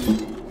them,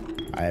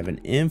 I have an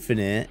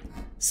infinite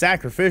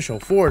sacrificial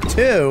for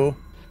 2.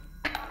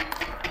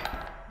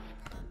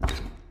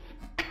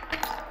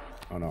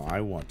 Oh no,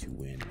 I want to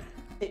win.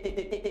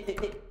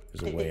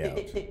 There's a way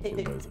out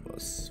for both of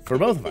us. For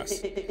both of us.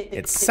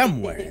 It's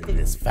somewhere in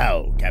this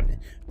foul cabinet.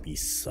 Be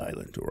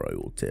silent or I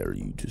will tear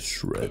you to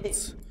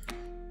shreds.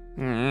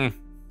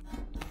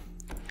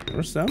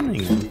 We're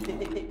summoning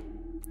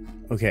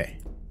him. Okay.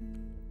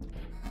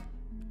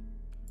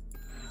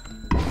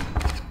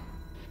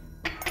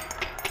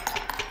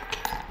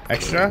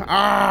 Extra?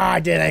 Ah, I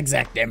did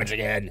exact damage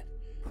again.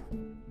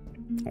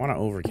 I want to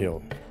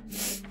overkill.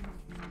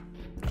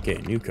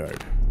 Okay, new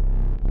card.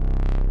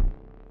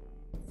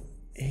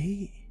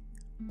 A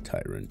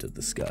Tyrant of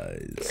the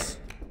Skies.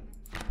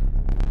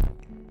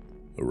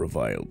 A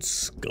reviled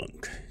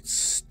skunk. Its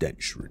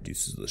stench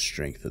reduces the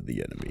strength of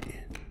the enemy.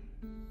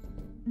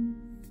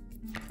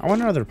 I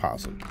want another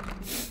possum.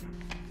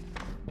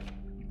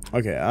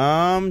 Okay,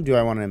 do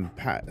I want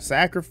to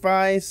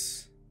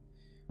sacrifice?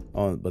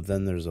 Oh, but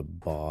then there's a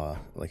boss,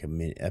 like a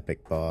mini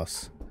epic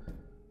boss.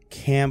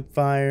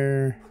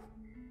 Campfire.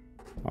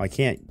 Oh, I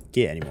can't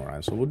get any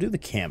more, so we'll do the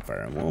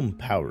campfire and we'll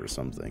empower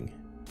something.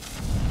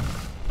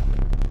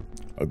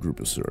 A group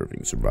of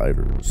serving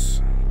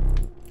survivors.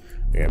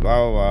 Okay,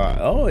 blah, blah, blah.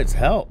 Oh, it's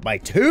helped by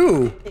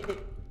 2.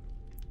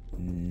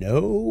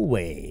 No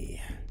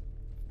way.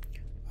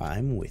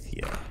 I'm with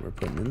you. We're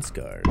putting in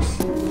scars.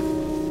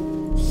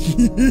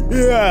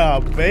 Yeah,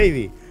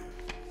 baby.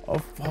 A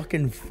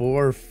fucking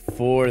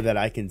 4/4 that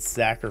I can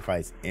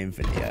sacrifice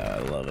infinite. Yeah,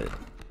 I love it.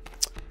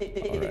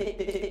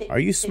 Right. Are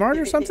you smart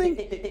or something?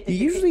 He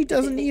usually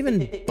doesn't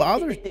even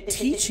bother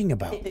teaching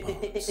about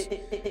bones.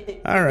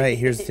 Alright,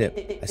 here's the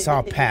tip. I saw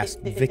a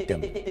past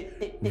victim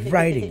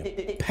writing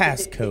a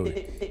passcode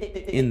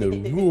in the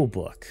rule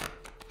book.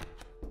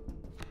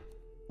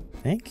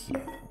 Thank you.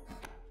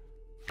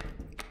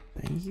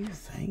 Thank you,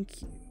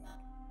 thank you.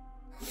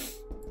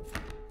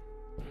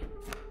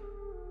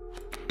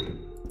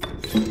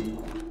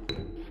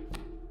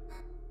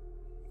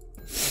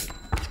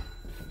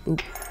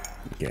 Boop.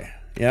 Okay.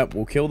 Yep,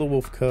 we'll kill the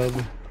wolf cub.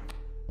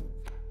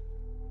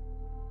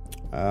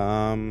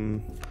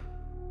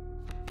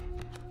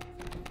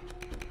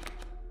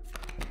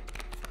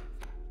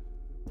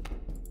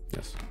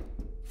 Yes.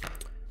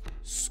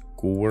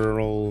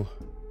 Squirrel.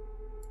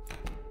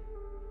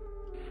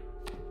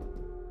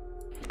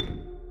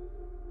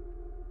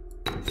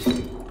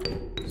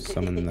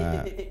 Summon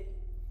that.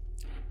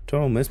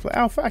 Total misplay.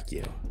 Oh, fuck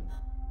you.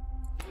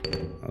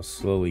 I'll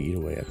slowly eat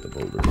away at the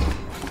boulder.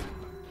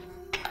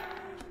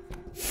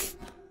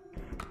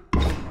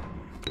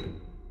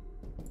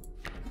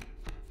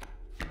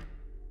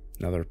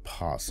 Another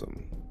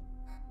possum.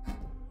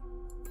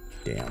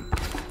 Damn.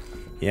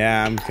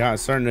 Yeah, I'm kind of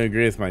starting to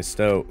agree with my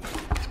stoat.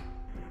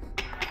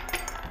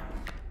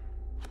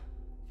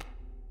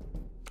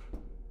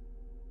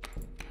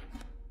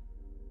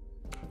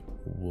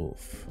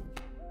 Wolf.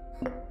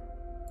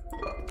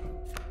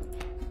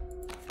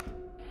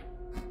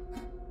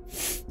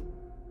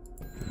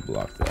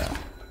 Block that.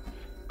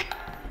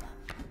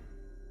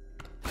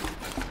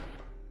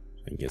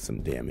 And get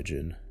some damage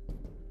in.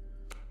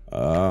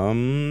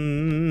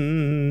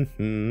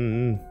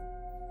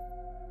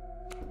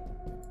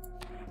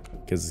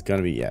 Because it's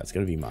gonna be, yeah, it's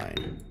gonna be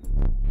mine.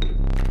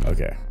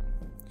 Okay.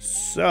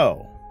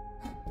 So,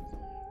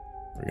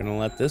 we're gonna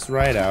let this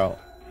ride out.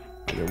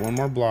 I'll get one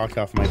more block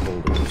off my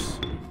boulders.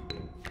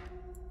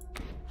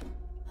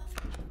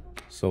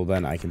 So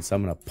then I can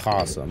summon a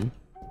possum.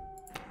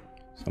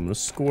 Summon a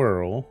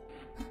squirrel.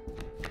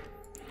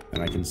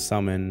 And I can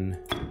summon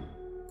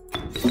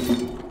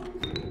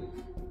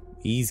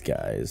these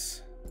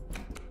guys.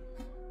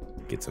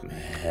 Get some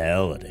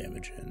hella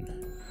damage in.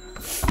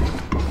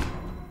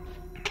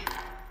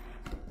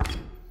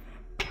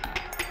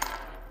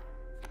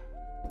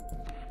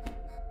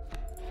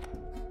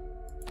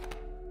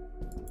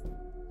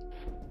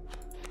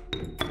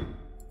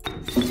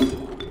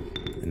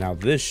 And now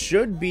this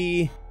should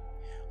be...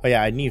 Oh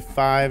yeah, I need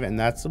 5, and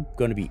that's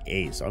going to be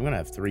 8, so I'm going to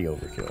have 3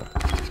 overkill.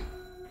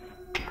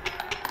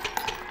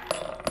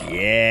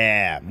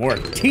 Yeah, more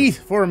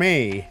teeth for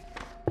me.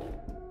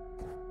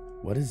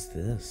 What is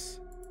this?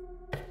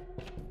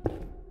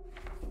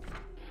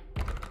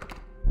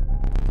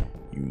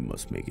 You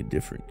must make a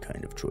different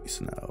kind of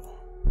choice now.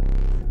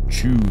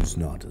 Choose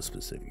not a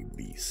specific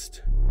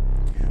beast.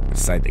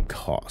 Decide the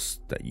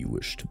cost that you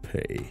wish to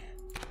pay.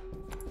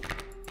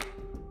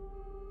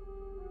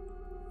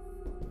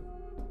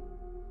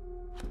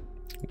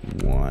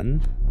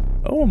 One.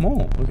 Oh, a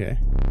mole. Okay.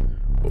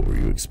 What were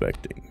you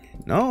expecting?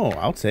 No,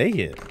 I'll take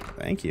it.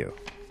 Thank you.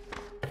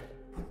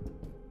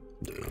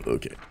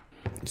 Okay.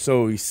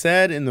 So he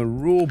said in the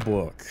rule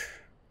book.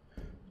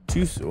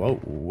 Oh,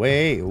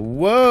 wait.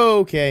 Whoa.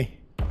 Okay.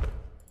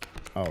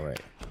 All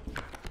right.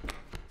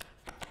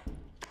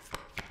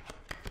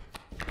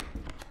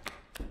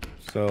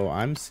 So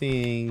I'm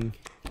seeing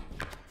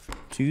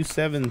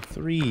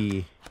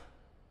 273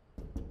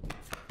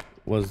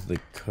 was the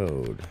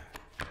code.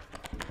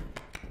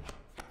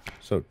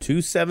 So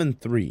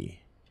 273.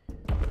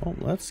 Oh,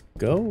 let's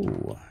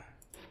go.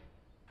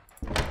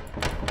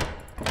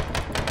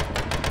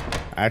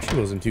 I actually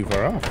wasn't too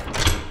far off.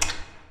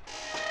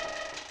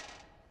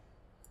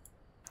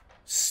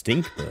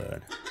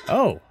 Stinkbird.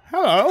 Oh,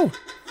 hello.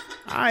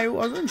 I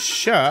wasn't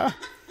sure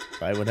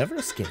if I would ever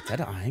escape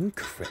that iron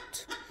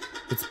crypt.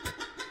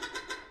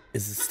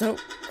 Is the still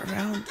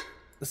around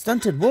the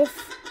stunted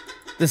wolf?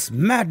 This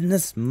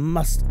madness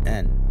must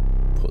end.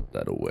 Put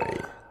that away.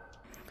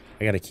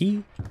 I got a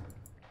key.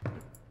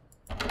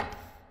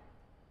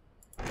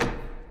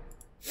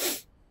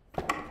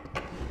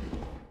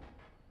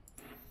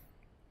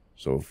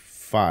 So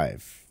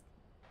 5.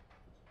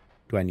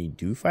 Do I need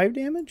to do 5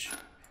 damage?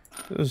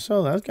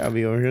 So that's gotta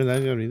be over here.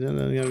 That's gotta be there.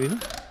 That's gotta be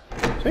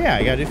there. So yeah,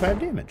 I gotta do 5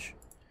 damage.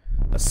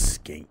 A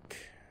skink.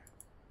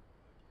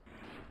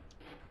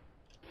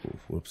 Ooh,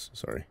 whoops,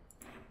 sorry.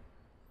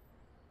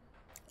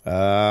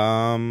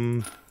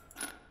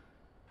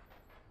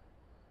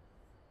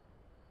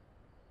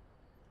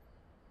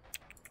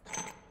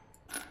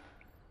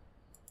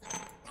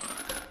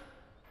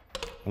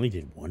 Only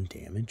did 1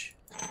 damage.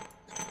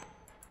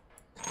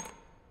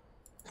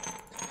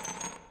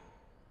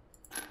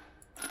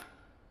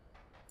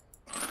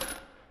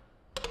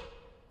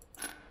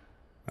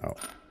 Oh.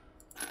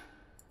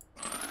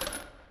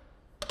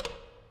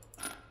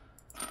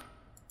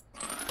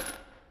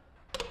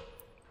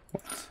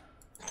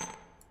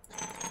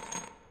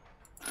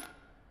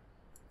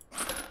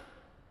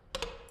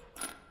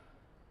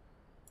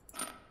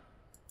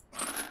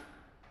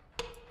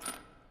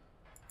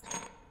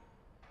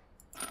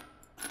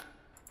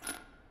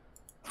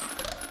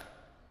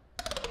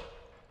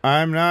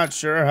 I'm not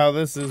sure how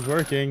this is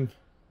working.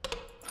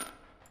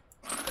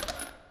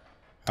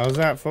 How's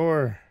that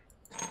for?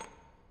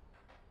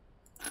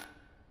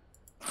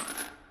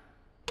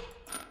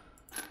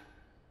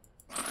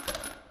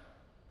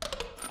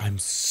 I'm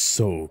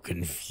so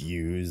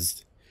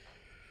confused.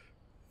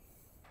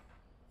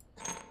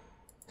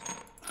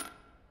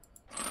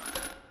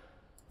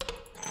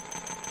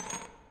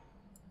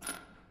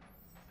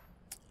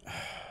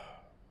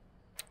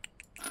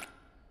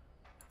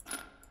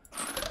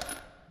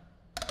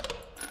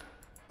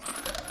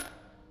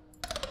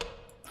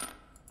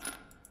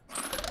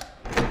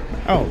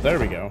 Oh, there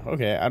we go.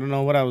 Okay, I don't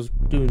know what I was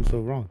doing so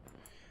wrong.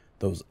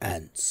 Those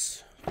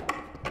ants.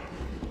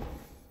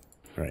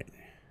 Right.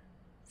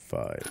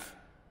 5.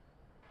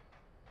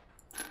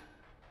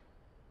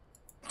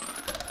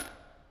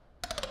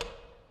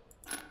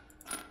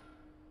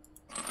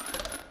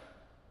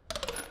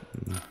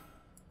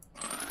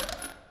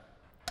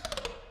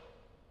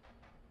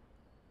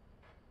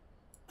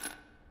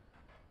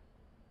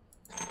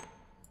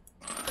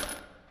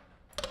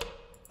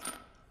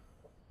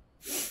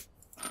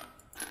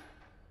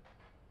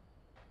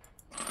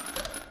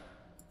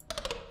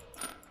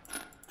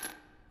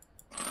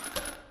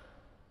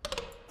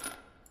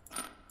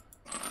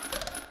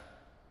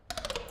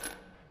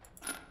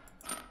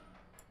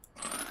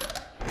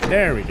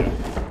 There we go.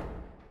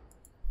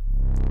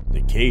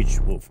 The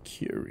caged wolf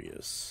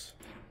curious.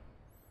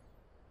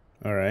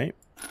 Alright.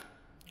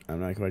 I'm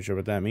not quite sure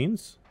what that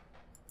means.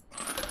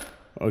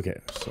 Okay,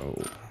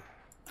 so...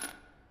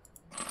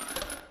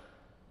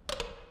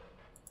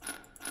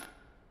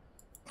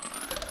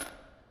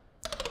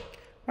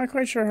 Not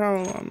quite sure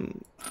how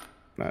I'm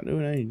not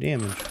doing any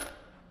damage.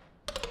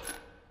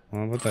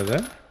 Wanna put that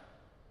there?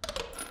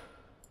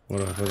 What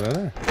do I put that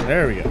there?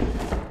 There we go.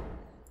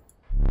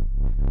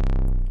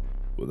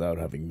 Without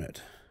having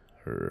met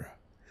her,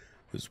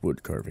 this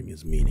wood carving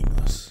is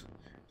meaningless.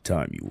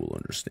 Time you will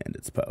understand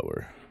its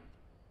power.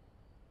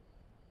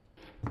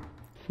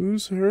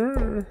 Who's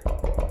her?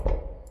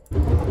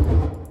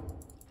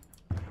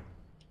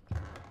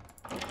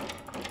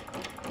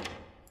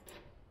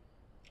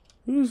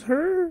 Who's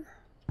her?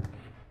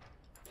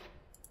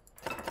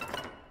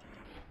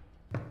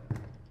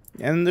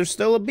 And there's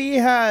still a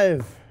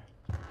beehive.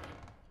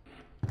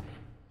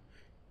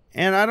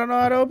 And I don't know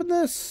how to open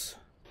this.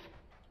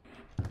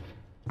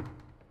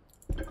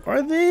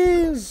 Are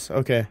these?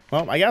 Okay.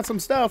 Well, I got some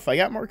stuff. I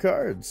got more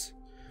cards.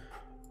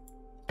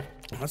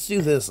 Let's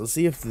do this. Let's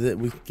see if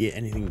we can get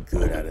anything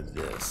good out of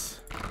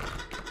this.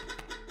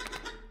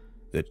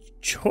 The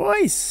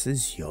choice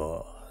is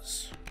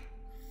yours.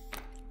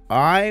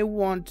 I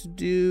want to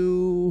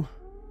do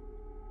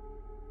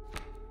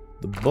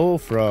the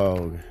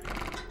bullfrog.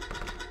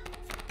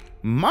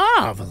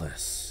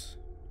 Marvelous.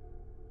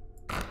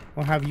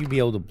 I'll have you be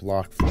able to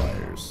block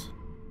flyers.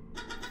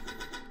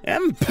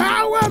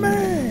 Empower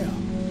me!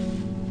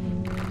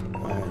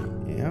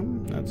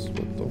 That's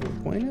what the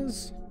whole point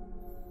is.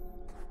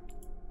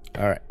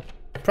 Alright.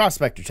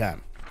 Prospector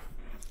time.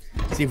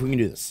 See if we can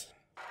do this.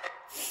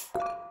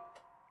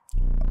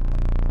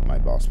 My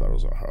boss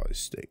battles are highly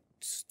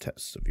staked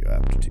tests of your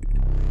aptitude.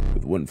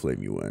 With one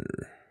flame you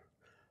enter.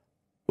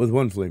 With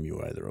one flame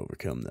you either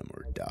overcome them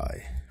or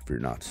die. Fear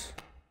not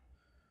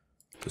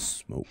the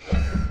smoke.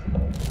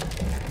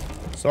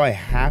 So I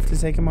have to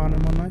take him on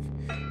in one life?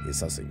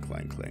 His sussing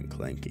clank clank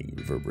clanking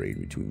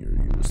reverberating between your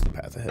ears. The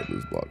path ahead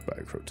was blocked by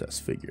a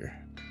grotesque figure.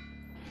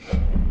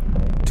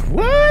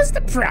 'Twas the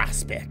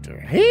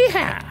prospector.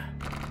 Hee-ha!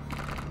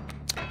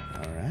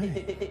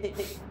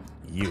 Alright.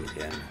 You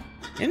again.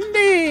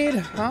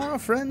 Indeed, our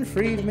friend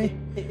freed me.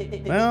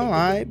 Well,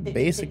 I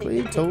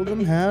basically told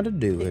him how to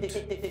do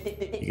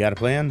it. You got a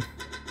plan?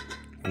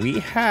 We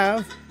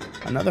have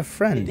another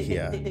friend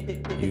here.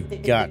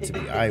 You've got to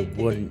be. I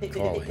wouldn't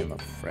call him a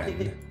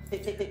friend.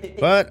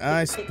 But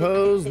I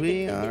suppose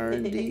we are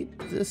indeed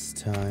this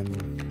time.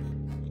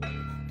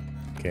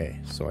 Okay,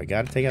 so I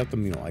gotta take out the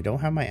mule. I don't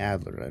have my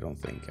Adler, I don't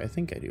think. I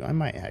think I do. I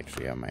might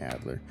actually have my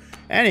Adler.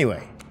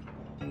 Anyway.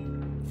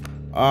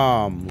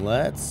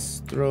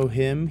 Let's throw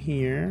him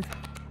here.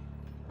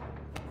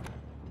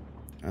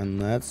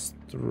 And let's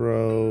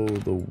throw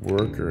the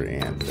worker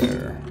ant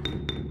there.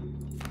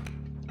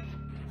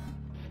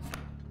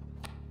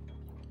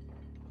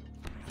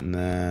 And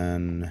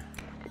then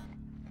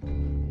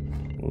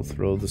we'll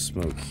throw the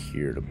smoke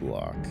here to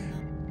block.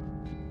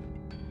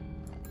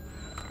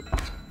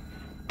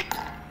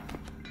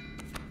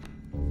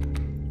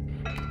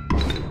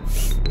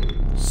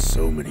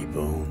 So many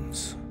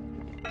bones.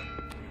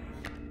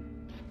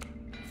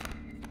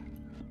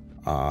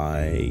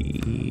 I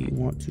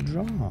want to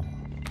draw.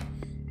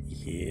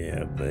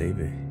 Yeah,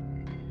 baby.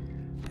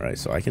 Alright,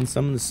 so I can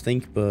summon the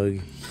stink bug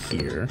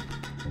here.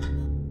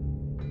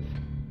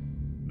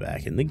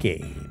 Back in the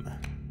game.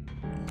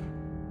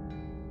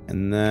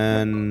 And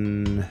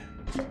then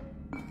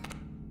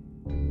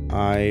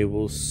I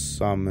will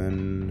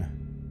summon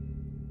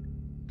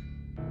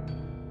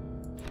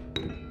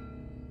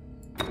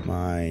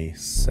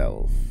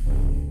myself.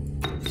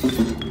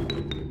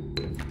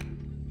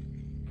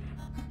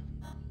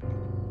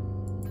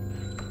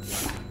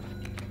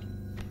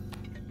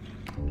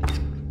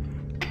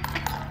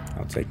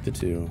 I'll take the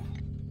 2.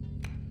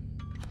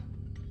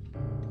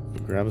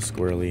 Grab a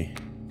squirrely.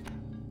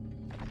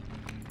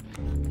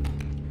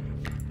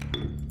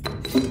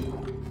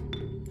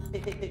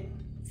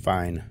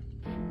 Fine.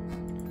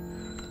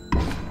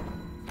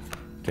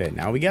 Okay,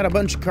 now we got a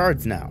bunch of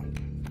cards now.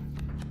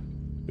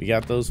 We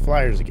got those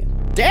flyers again.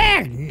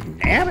 Dang,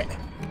 damn it!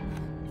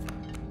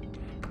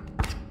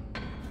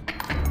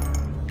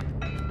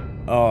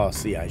 Oh,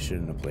 see, I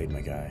shouldn't have played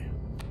my guy.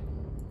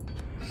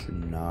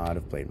 Should not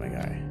have played my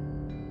guy.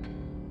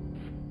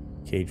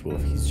 Cage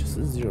Wolf, he's just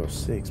a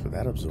 0-6, but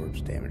that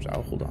absorbs damage.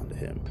 I'll hold on to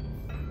him.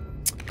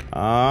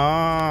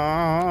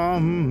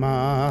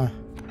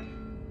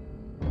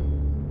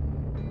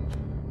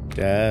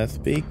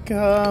 Death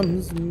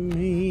becomes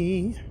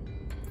me.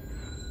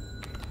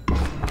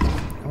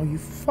 Oh, you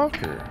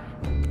fucker.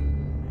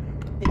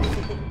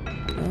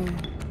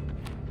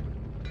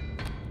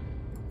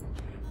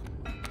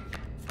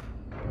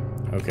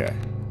 Okay,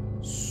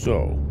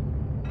 so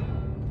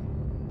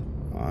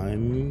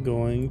I'm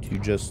going to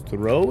just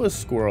throw a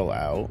squirrel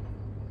out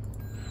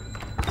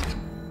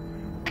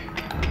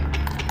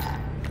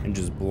and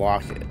just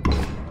block it.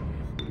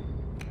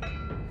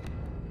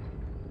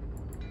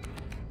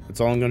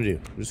 That's all I'm gonna do.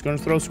 I'm just gonna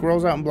throw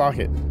squirrels out and block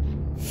it.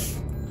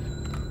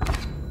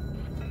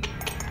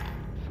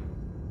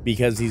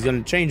 Because he's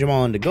gonna change them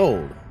all into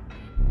gold.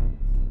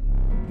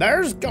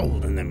 There's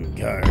gold in them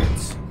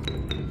cards.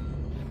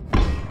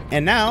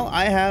 And now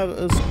I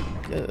have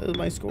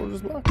my score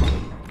just blocked.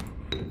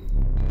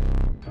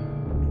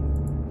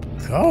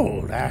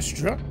 Gold,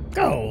 Astra,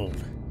 gold.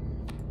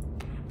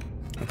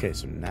 Okay,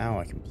 so now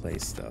I can play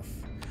stuff.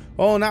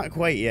 Oh, not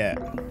quite yet.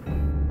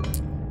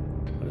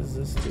 What does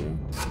this do?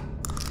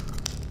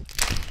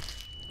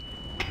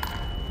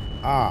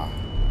 Ah.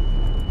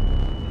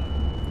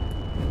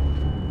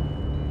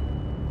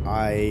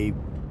 I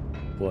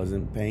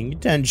wasn't paying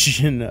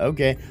attention.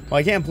 Okay. Well,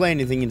 I can't play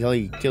anything until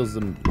he kills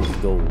them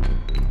with gold.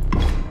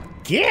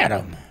 Get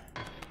him!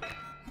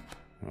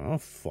 I'll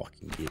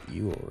fucking get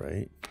you,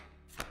 alright.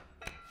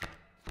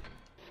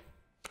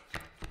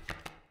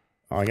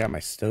 Oh, I got my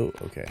stove.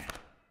 Okay.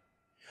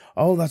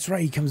 Oh, that's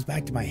right. He comes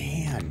back to my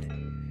hand.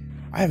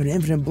 I have an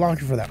infinite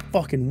blocker for that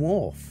fucking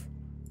wolf.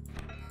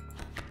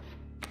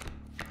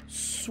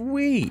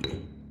 Sweet.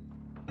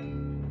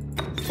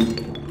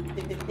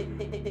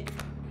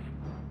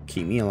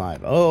 Keep me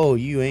alive. Oh,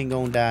 you ain't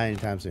gonna die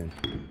anytime soon.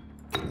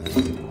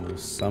 We'll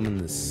summon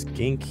the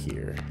skink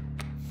here.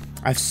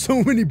 I have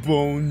so many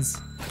bones.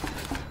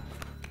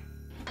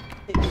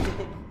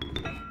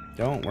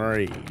 Don't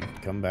worry.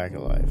 Come back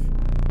alive.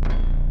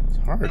 It's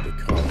hard to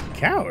call it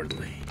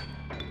cowardly.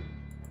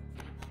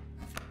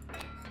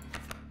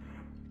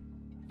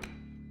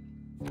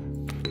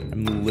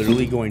 I'm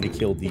literally going to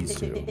kill these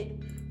two.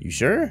 You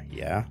sure?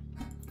 Yeah.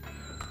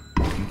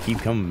 You keep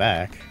coming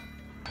back.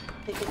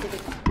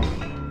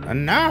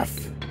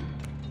 Enough!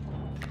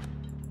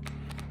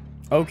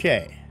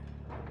 Okay.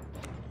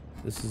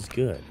 This is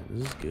good.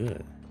 This is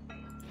good.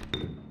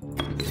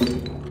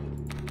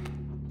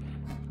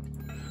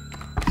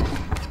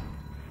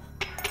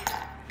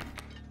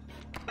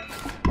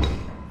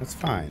 That's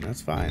fine.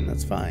 That's fine.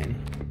 That's fine.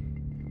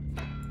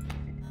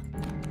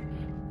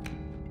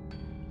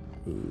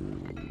 Ooh.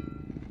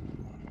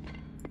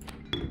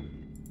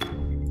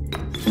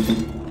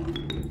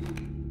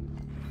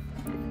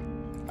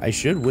 I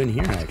should win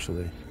here,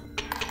 actually.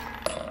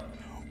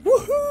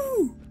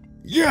 Woohoo!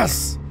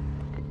 Yes!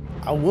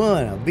 I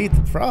won. I beat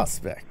the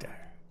prospector.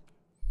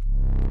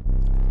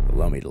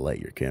 Allow me to light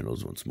your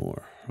candles once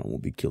more. I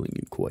won't be killing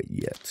you quite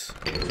yet.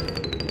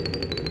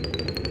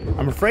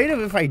 I'm afraid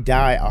of if I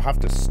die, I'll have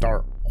to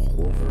start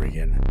all over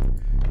again.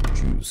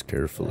 Choose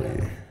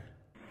carefully.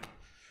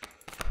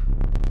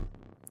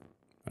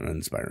 An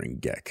uninspiring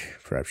geck.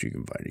 Perhaps you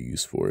can find a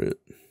use for it.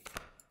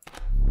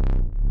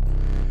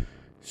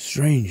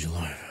 Strange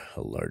life.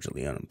 A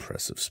largely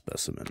unimpressive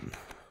specimen.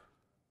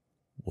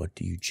 What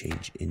do you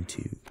change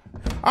into?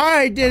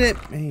 I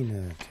didn't mean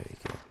to take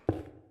it.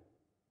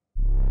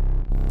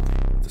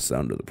 The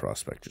sound of the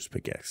prospector's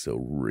pickaxe still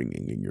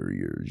ringing in your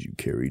ears, you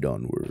carried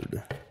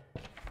onward.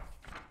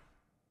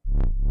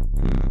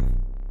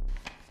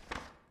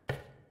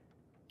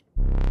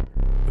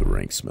 The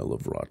rank smell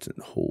of rotten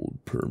hold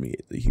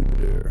permeate the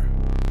humid air.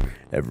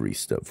 Every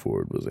step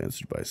forward was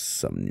answered by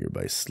some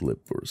nearby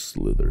slip or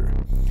slither.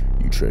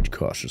 You tread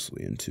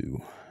cautiously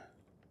into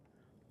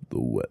the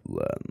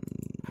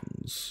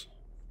wetlands.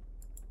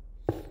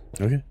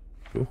 Okay,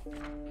 cool.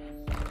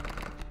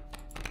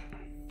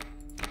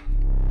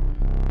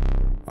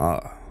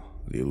 Ah,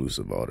 the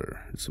elusive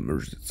otter. It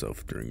submerged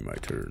itself during my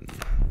turn.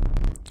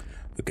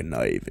 The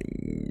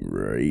conniving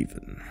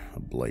raven, a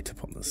blight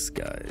upon the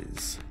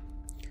skies.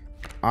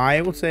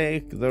 I will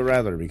take the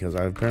rather because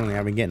I've apparently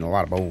been getting a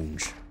lot of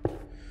bones.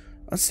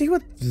 Let's see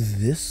what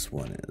this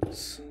one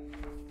is.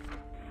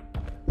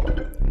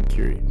 I'm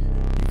curious.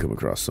 You come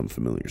across some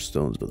familiar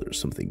stones, but there's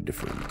something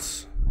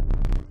different.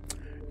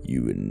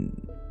 You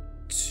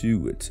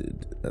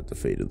intuited that the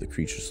fate of the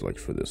creature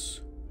selected for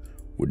this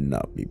would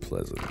not be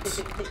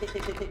pleasant.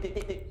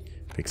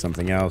 Pick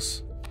something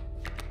else.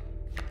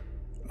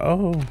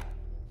 Oh.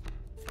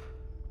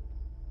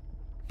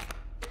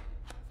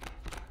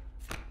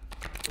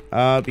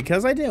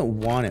 Because I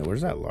didn't want it.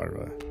 Where's that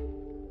larva?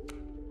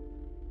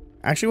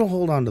 Actually, we'll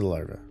hold on to the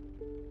larva.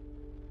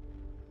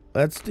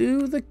 Let's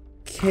do the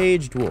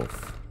caged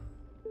wolf.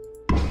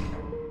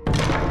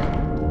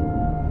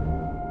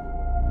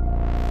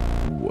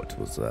 What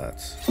was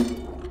that?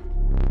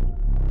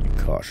 You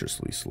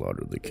cautiously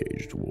slaughtered the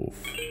caged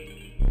wolf.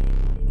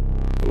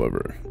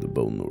 However, the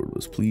Bone Lord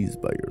was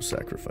pleased by your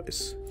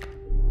sacrifice.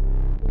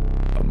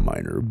 A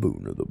minor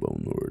boon of the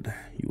Bone Lord.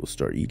 You will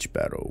start each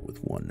battle with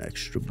 1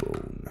 extra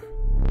bone.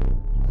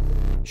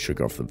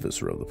 Shook off the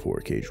viscera of the poor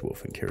caged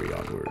wolf and carry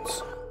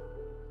onwards.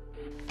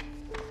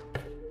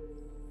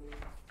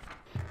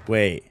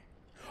 Wait.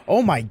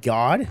 Oh my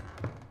god.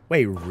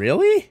 Wait,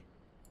 really?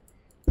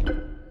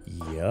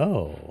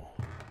 Yo.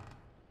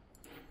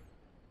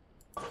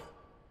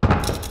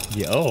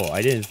 Yo,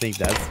 I didn't think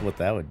that's what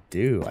that would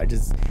do. I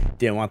just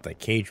didn't want the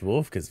caged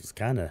wolf because it was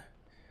kind of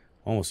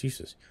almost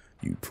useless.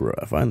 You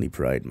finally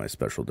pried my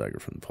special dagger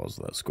from the paws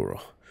of that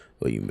squirrel,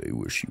 though you may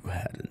wish you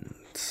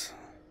hadn't.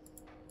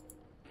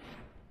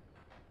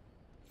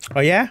 Oh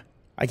yeah?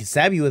 I can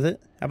stab you with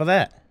it. How about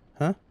that?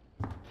 Huh?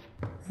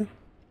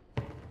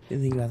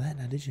 Didn't think about that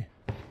now, did you?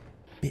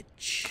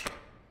 Bitch.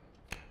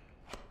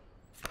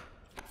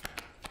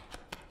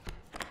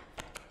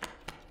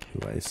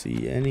 Do I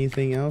see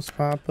anything else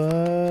pop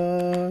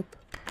up?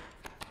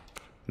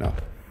 No.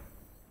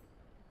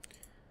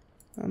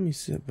 Let me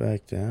sit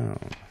back down.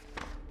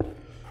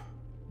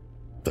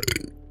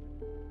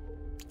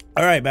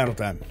 Alright, battle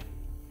time.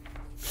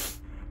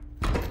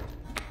 I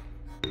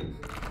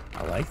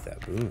like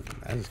that boon.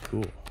 That is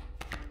cool.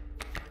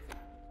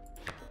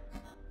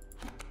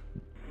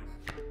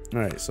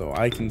 Alright, so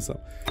I can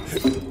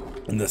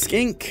and the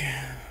skink.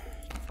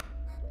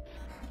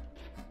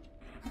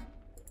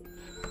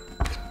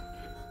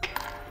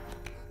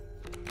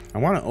 I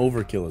want to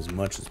overkill as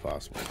much as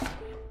possible.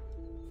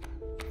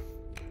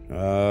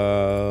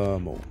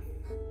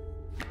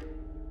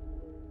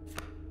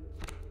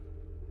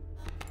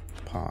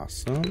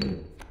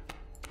 Possum.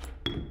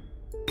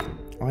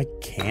 Oh, I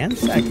can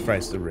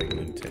sacrifice the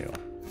wriggling tail.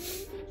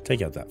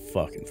 Take out that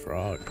fucking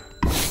frog.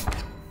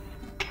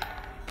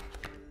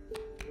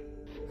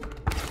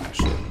 Ah,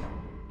 shit.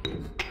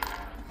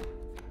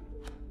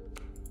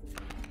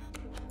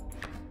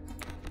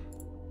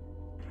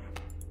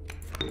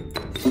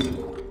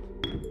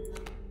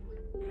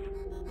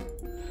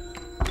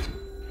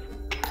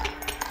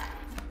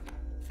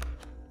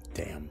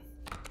 Damn.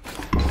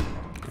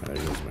 There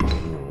goes my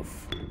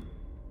wolf.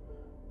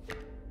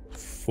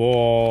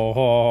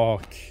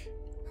 Fuck.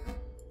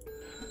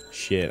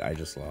 Shit, I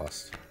just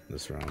lost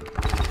this round.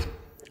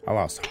 I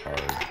lost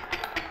hard.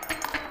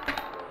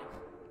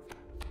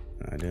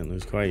 I didn't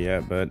lose quite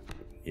yet, but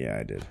yeah,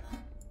 I did.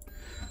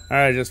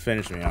 Alright, just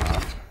finish me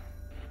off.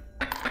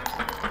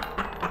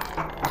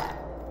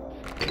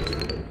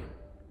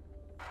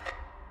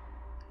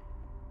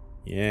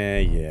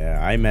 Yeah,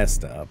 I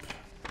messed up.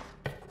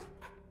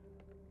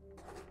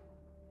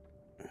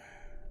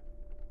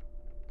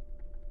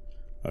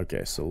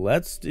 Okay, so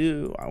let's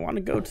do... I want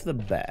to go to the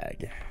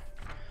bag.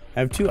 I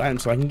have 2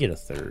 items, so I can get a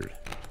third.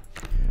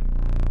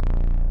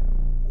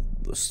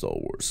 The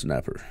stalwart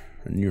snapper.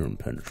 A near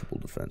impenetrable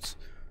defense.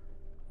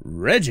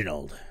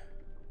 Reginald!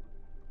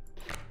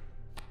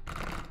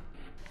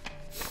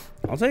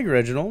 I'll take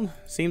Reginald.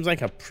 Seems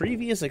like a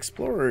previous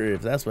explorer,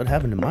 if that's what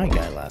happened to my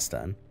guy last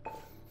time.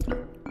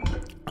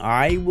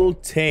 I will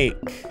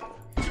take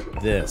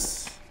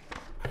this.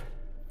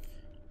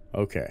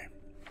 Okay.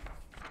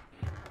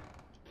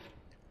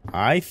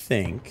 I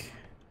think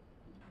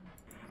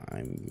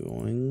I'm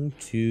going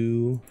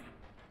to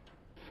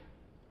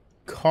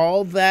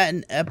call that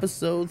an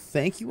episode.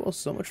 Thank you all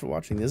so much for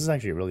watching. This is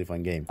actually a really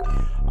fun game.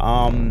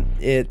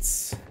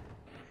 It's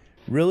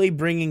really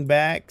bringing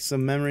back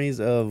some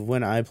memories of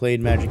when I played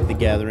Magic the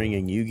Gathering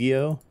and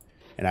Yu-Gi-Oh!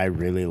 And I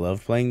really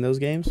loved playing those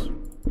games.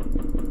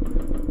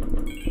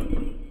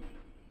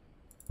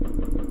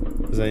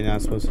 Was I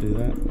not supposed to do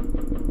that?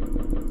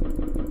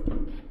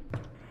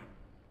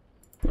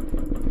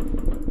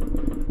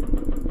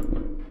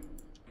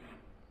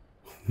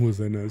 Was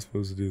I not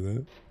supposed to do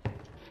that?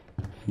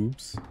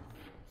 Oops.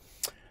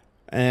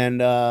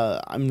 And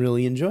I'm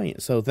really enjoying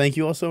it. So thank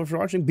you all so much for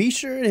watching. Be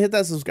sure to hit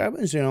that subscribe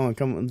button so you know I'll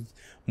come with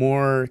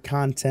more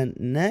content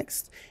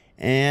next.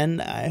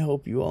 And I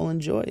hope you all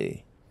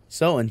enjoy.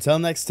 So until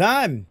next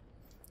time,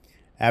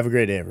 have a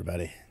great day,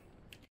 everybody.